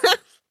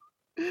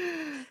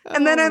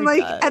 And then I'm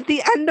like, at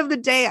the end of the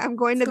day, I'm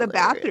going to the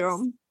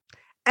bathroom,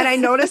 and I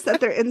noticed that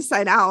they're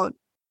inside out,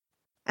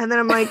 and then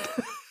I'm like,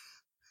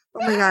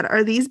 oh my God,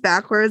 are these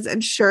backwards?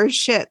 And sure as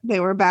shit, they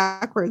were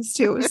backwards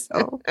too.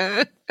 So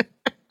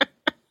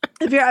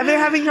If you're ever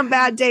having a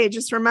bad day,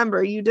 just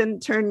remember you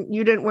didn't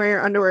wear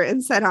your underwear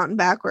inside out and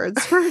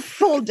backwards for a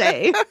full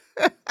day.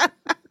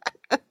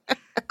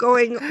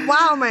 Going,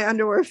 wow, my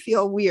underwear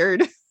feel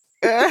weird.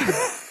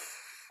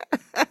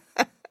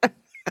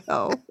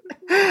 Oh.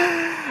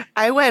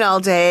 I went all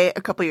day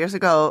a couple years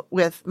ago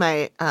with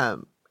my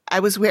I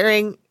was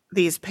wearing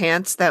these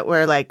pants that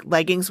were like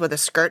leggings with a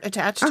skirt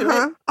attached to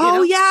it.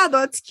 Oh yeah,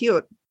 that's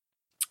cute.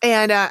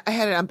 And I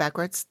had it on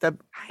backwards.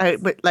 I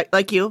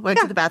like you went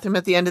to the bathroom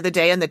at the end of the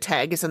day, and the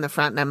tag is in the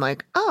front, and I'm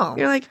like, oh,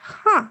 you're like,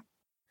 huh,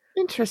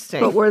 interesting.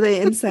 But were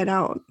they inside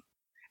out?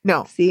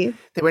 No, see,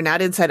 they were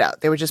not inside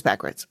out. They were just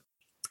backwards.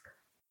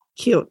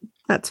 Cute.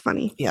 That's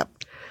funny. Yep.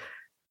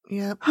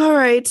 All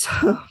right.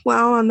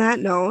 Well, on that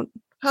note,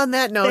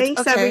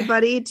 thanks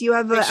everybody. Do you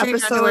have the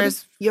episode?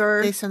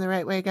 You're facing the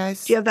right way,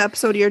 guys. Do you have the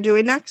episode you're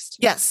doing next?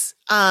 Yes.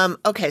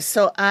 Okay.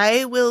 So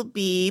I will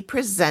be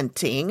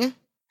presenting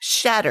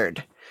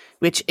Shattered,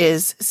 which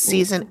is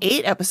season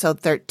 8, episode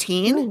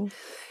 13. Ooh.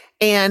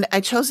 And I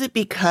chose it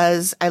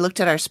because I looked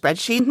at our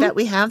spreadsheet that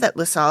we have that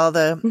lists all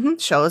the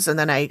shows, and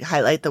then I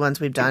highlight the ones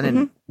we've done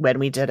and when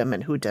we did them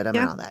and who did them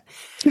and all that.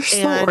 You're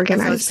so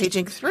organized. As I was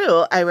paging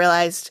through, I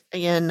realized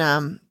we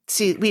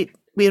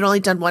had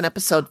only done one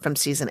episode from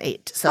season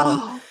 8.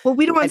 So well,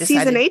 we don't want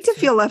season 8 to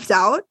feel left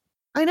out.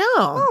 I know.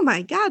 Oh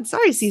my God.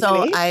 Sorry, season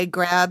 8.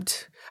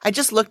 So I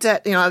just looked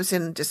at, I was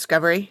in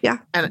Discovery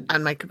and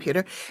on my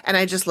computer, and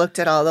I just looked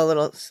at all the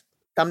little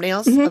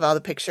thumbnails of all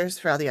the pictures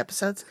for all the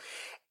episodes.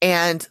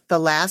 And the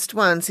last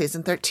one,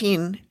 season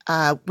 13,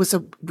 was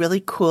a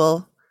really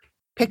cool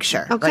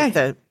picture. Okay.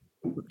 Like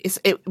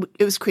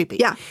it was creepy.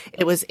 Yeah.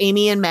 It was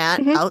Amy and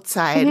Matt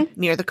outside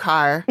near the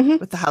car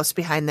with the house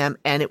behind them.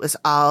 And it was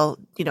all,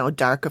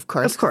 dark, of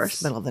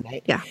course. Middle of the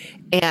night. Yeah.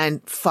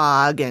 And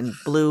fog and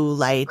blue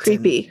light.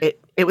 Creepy.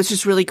 It was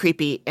just really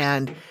creepy.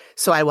 And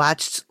so I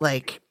watched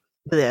like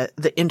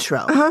the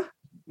intro.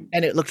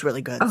 And it looked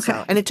really good. Okay.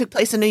 So, and it took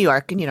place in New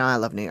York. And, I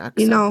love New York.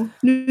 New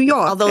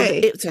York. Although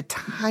it's a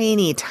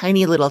tiny,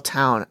 tiny little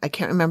town. I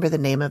can't remember the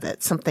name of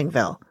it.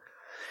 Somethingville.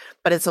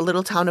 But it's a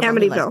little town of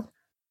Amityville.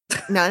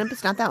 No,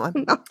 it's not that one.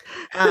 No.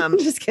 I'm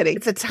just kidding.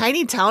 It's a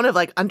tiny town of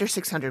like under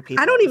 600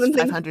 people. I don't even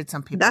think 500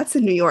 some people. That's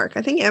in New York.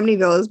 I think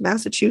Amityville is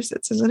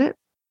Massachusetts, isn't it?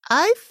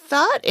 I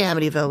thought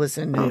Amityville was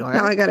in New York.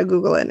 Now I got to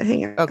Google it.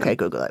 Hang on. Okay,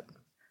 Google it.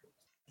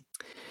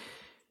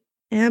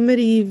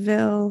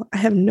 Amityville. I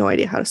have no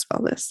idea how to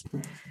spell this.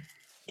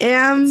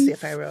 Let's see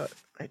if I wrote.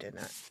 I did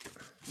not.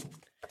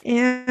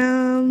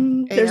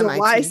 There's a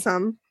Y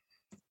some.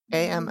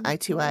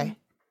 Amity.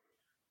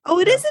 Oh,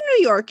 it is in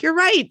New York. You're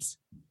right.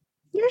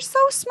 You're so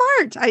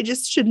smart. I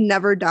just should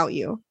never doubt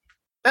you.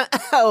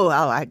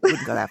 I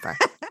wouldn't go that far.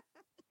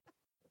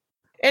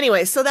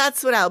 Anyway, so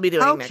that's what I'll be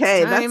doing next time.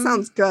 Okay, that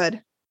sounds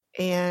good.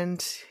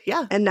 And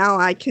yeah. And now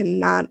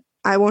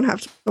I won't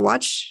have to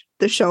watch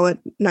the show at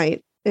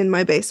night in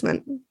my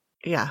basement.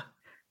 Yeah.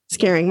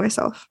 Scaring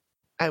myself.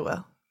 I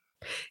will.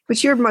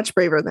 But you're much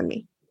braver than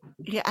me.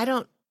 Yeah, I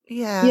don't.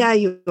 Yeah. Yeah,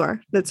 you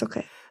are. That's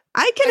okay.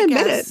 I can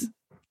admit it.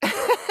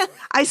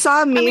 I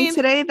saw a meme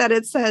today that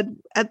it said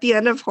at the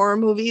end of horror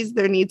movies,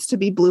 there needs to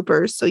be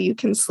bloopers so you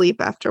can sleep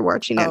after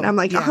watching it. And I'm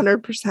like,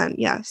 100%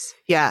 yes.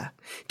 Yeah.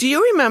 Do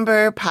you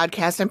remember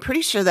podcast? I'm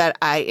pretty sure that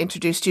I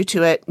introduced you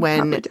to it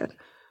when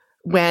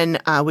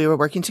we were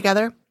working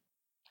together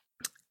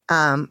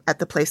at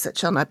the place that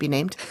shall not be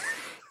named.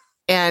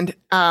 And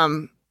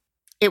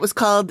it was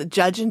called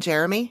Judge and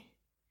Jeremy.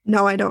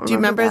 No, I don't remember. Do you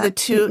remember that. the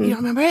two? You don't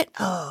remember it?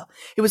 Oh,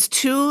 it was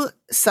two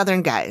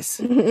Southern guys.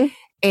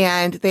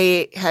 And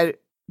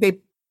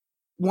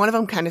one of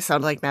them kind of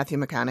sounded like Matthew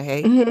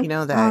McConaughey,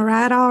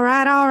 that.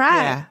 All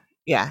right.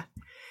 Yeah.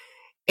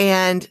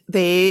 And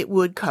they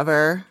would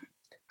cover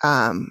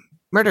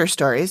murder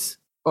stories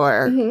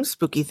or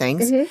spooky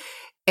things.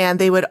 And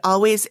they would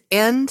always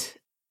end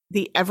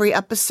every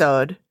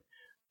episode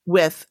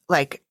with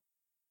like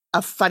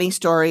a funny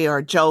story or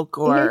a joke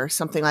or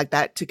something like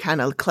that to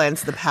kind of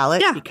cleanse the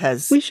palate. Yeah,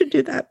 because we should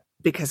do that.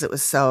 Because it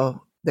was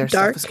so, their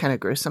dark. Stuff was kind of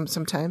gruesome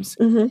sometimes.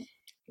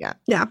 Yeah.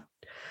 Yeah.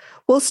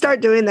 We'll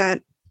start doing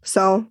that.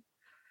 So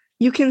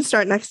you can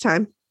start next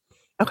time.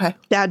 Okay.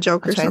 Dad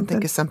joke or try something. And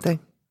think of something.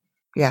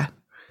 Yeah.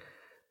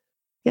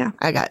 Yeah.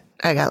 I got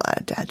a lot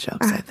of dad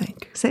jokes, I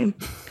think. Same.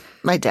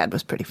 My dad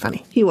was pretty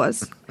funny. He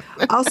was.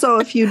 Also,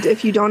 if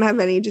you don't have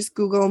any, just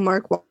Google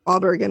Mark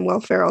Wahlberg and Will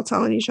Ferrell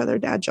telling each other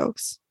dad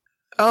jokes.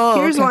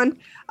 Oh, here's one.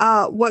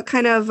 What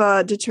kind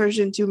of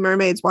detergent do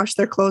mermaids wash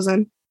their clothes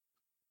in?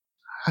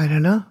 I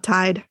don't know.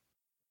 Tide.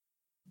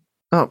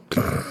 Oh.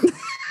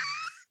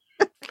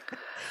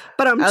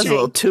 But that was a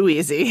little too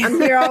easy.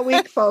 I'm here all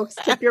week, folks.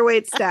 Keep your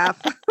wait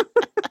staff.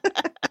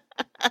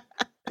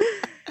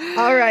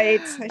 All right.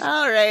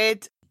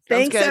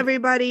 Thanks,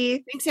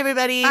 everybody. Thanks,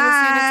 everybody. Bye. We'll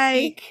see you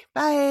next week.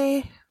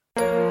 Bye.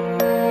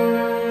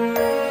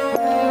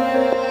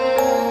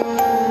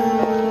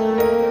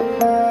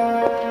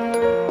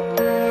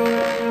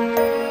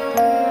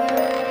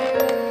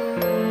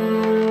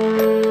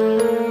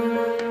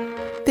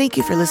 Thank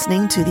you for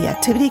listening to the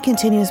Activity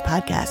Continues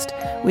podcast.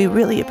 We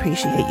really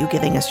appreciate you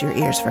giving us your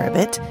ears for a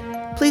bit.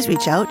 Please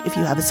reach out if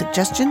you have a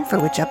suggestion for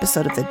which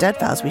episode of The Dead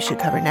Files we should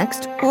cover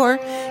next, or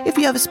if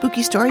you have a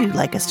spooky story you'd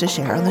like us to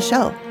share on the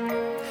show.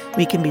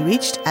 We can be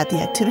reached at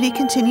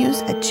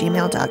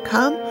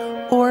theactivitycontinues@gmail.com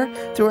or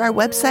through our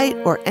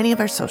website or any of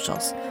our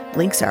socials.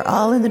 Links are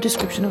all in the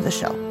description of the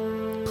show.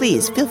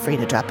 Please feel free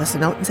to drop us a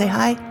note and say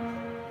hi.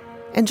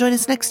 And join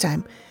us next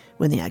time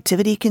when The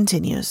Activity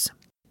continues.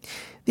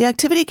 The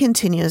Activity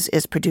Continues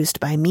is produced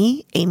by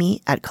me,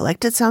 Amy, at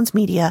Collected Sounds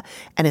Media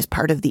and is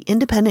part of the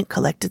independent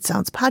Collected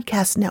Sounds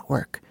podcast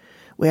network.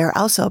 We are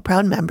also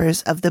proud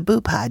members of the Boo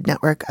Pod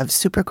network of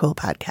super cool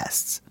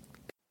podcasts.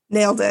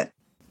 Nailed it.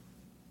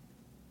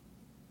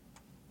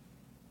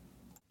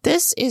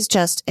 This is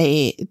just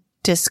a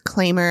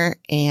disclaimer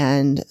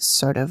and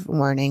sort of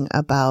warning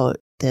about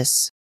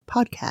this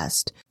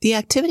podcast. The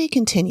Activity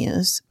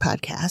Continues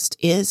podcast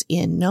is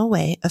in no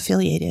way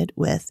affiliated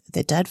with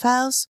The Dead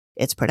Files,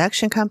 its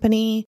production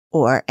company,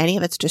 or any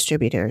of its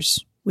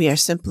distributors. We are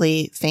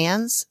simply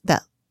fans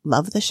that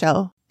love the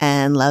show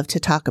and love to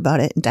talk about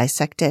it and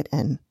dissect it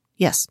and,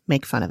 yes,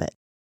 make fun of it.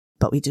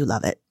 But we do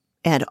love it.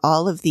 And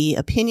all of the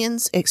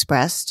opinions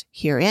expressed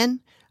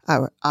herein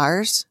are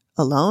ours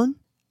alone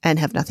and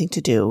have nothing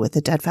to do with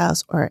The Dead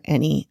Files or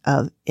any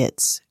of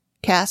its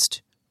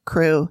cast,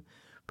 crew,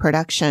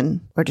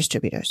 production, or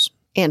distributors.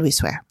 And we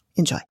swear. Enjoy.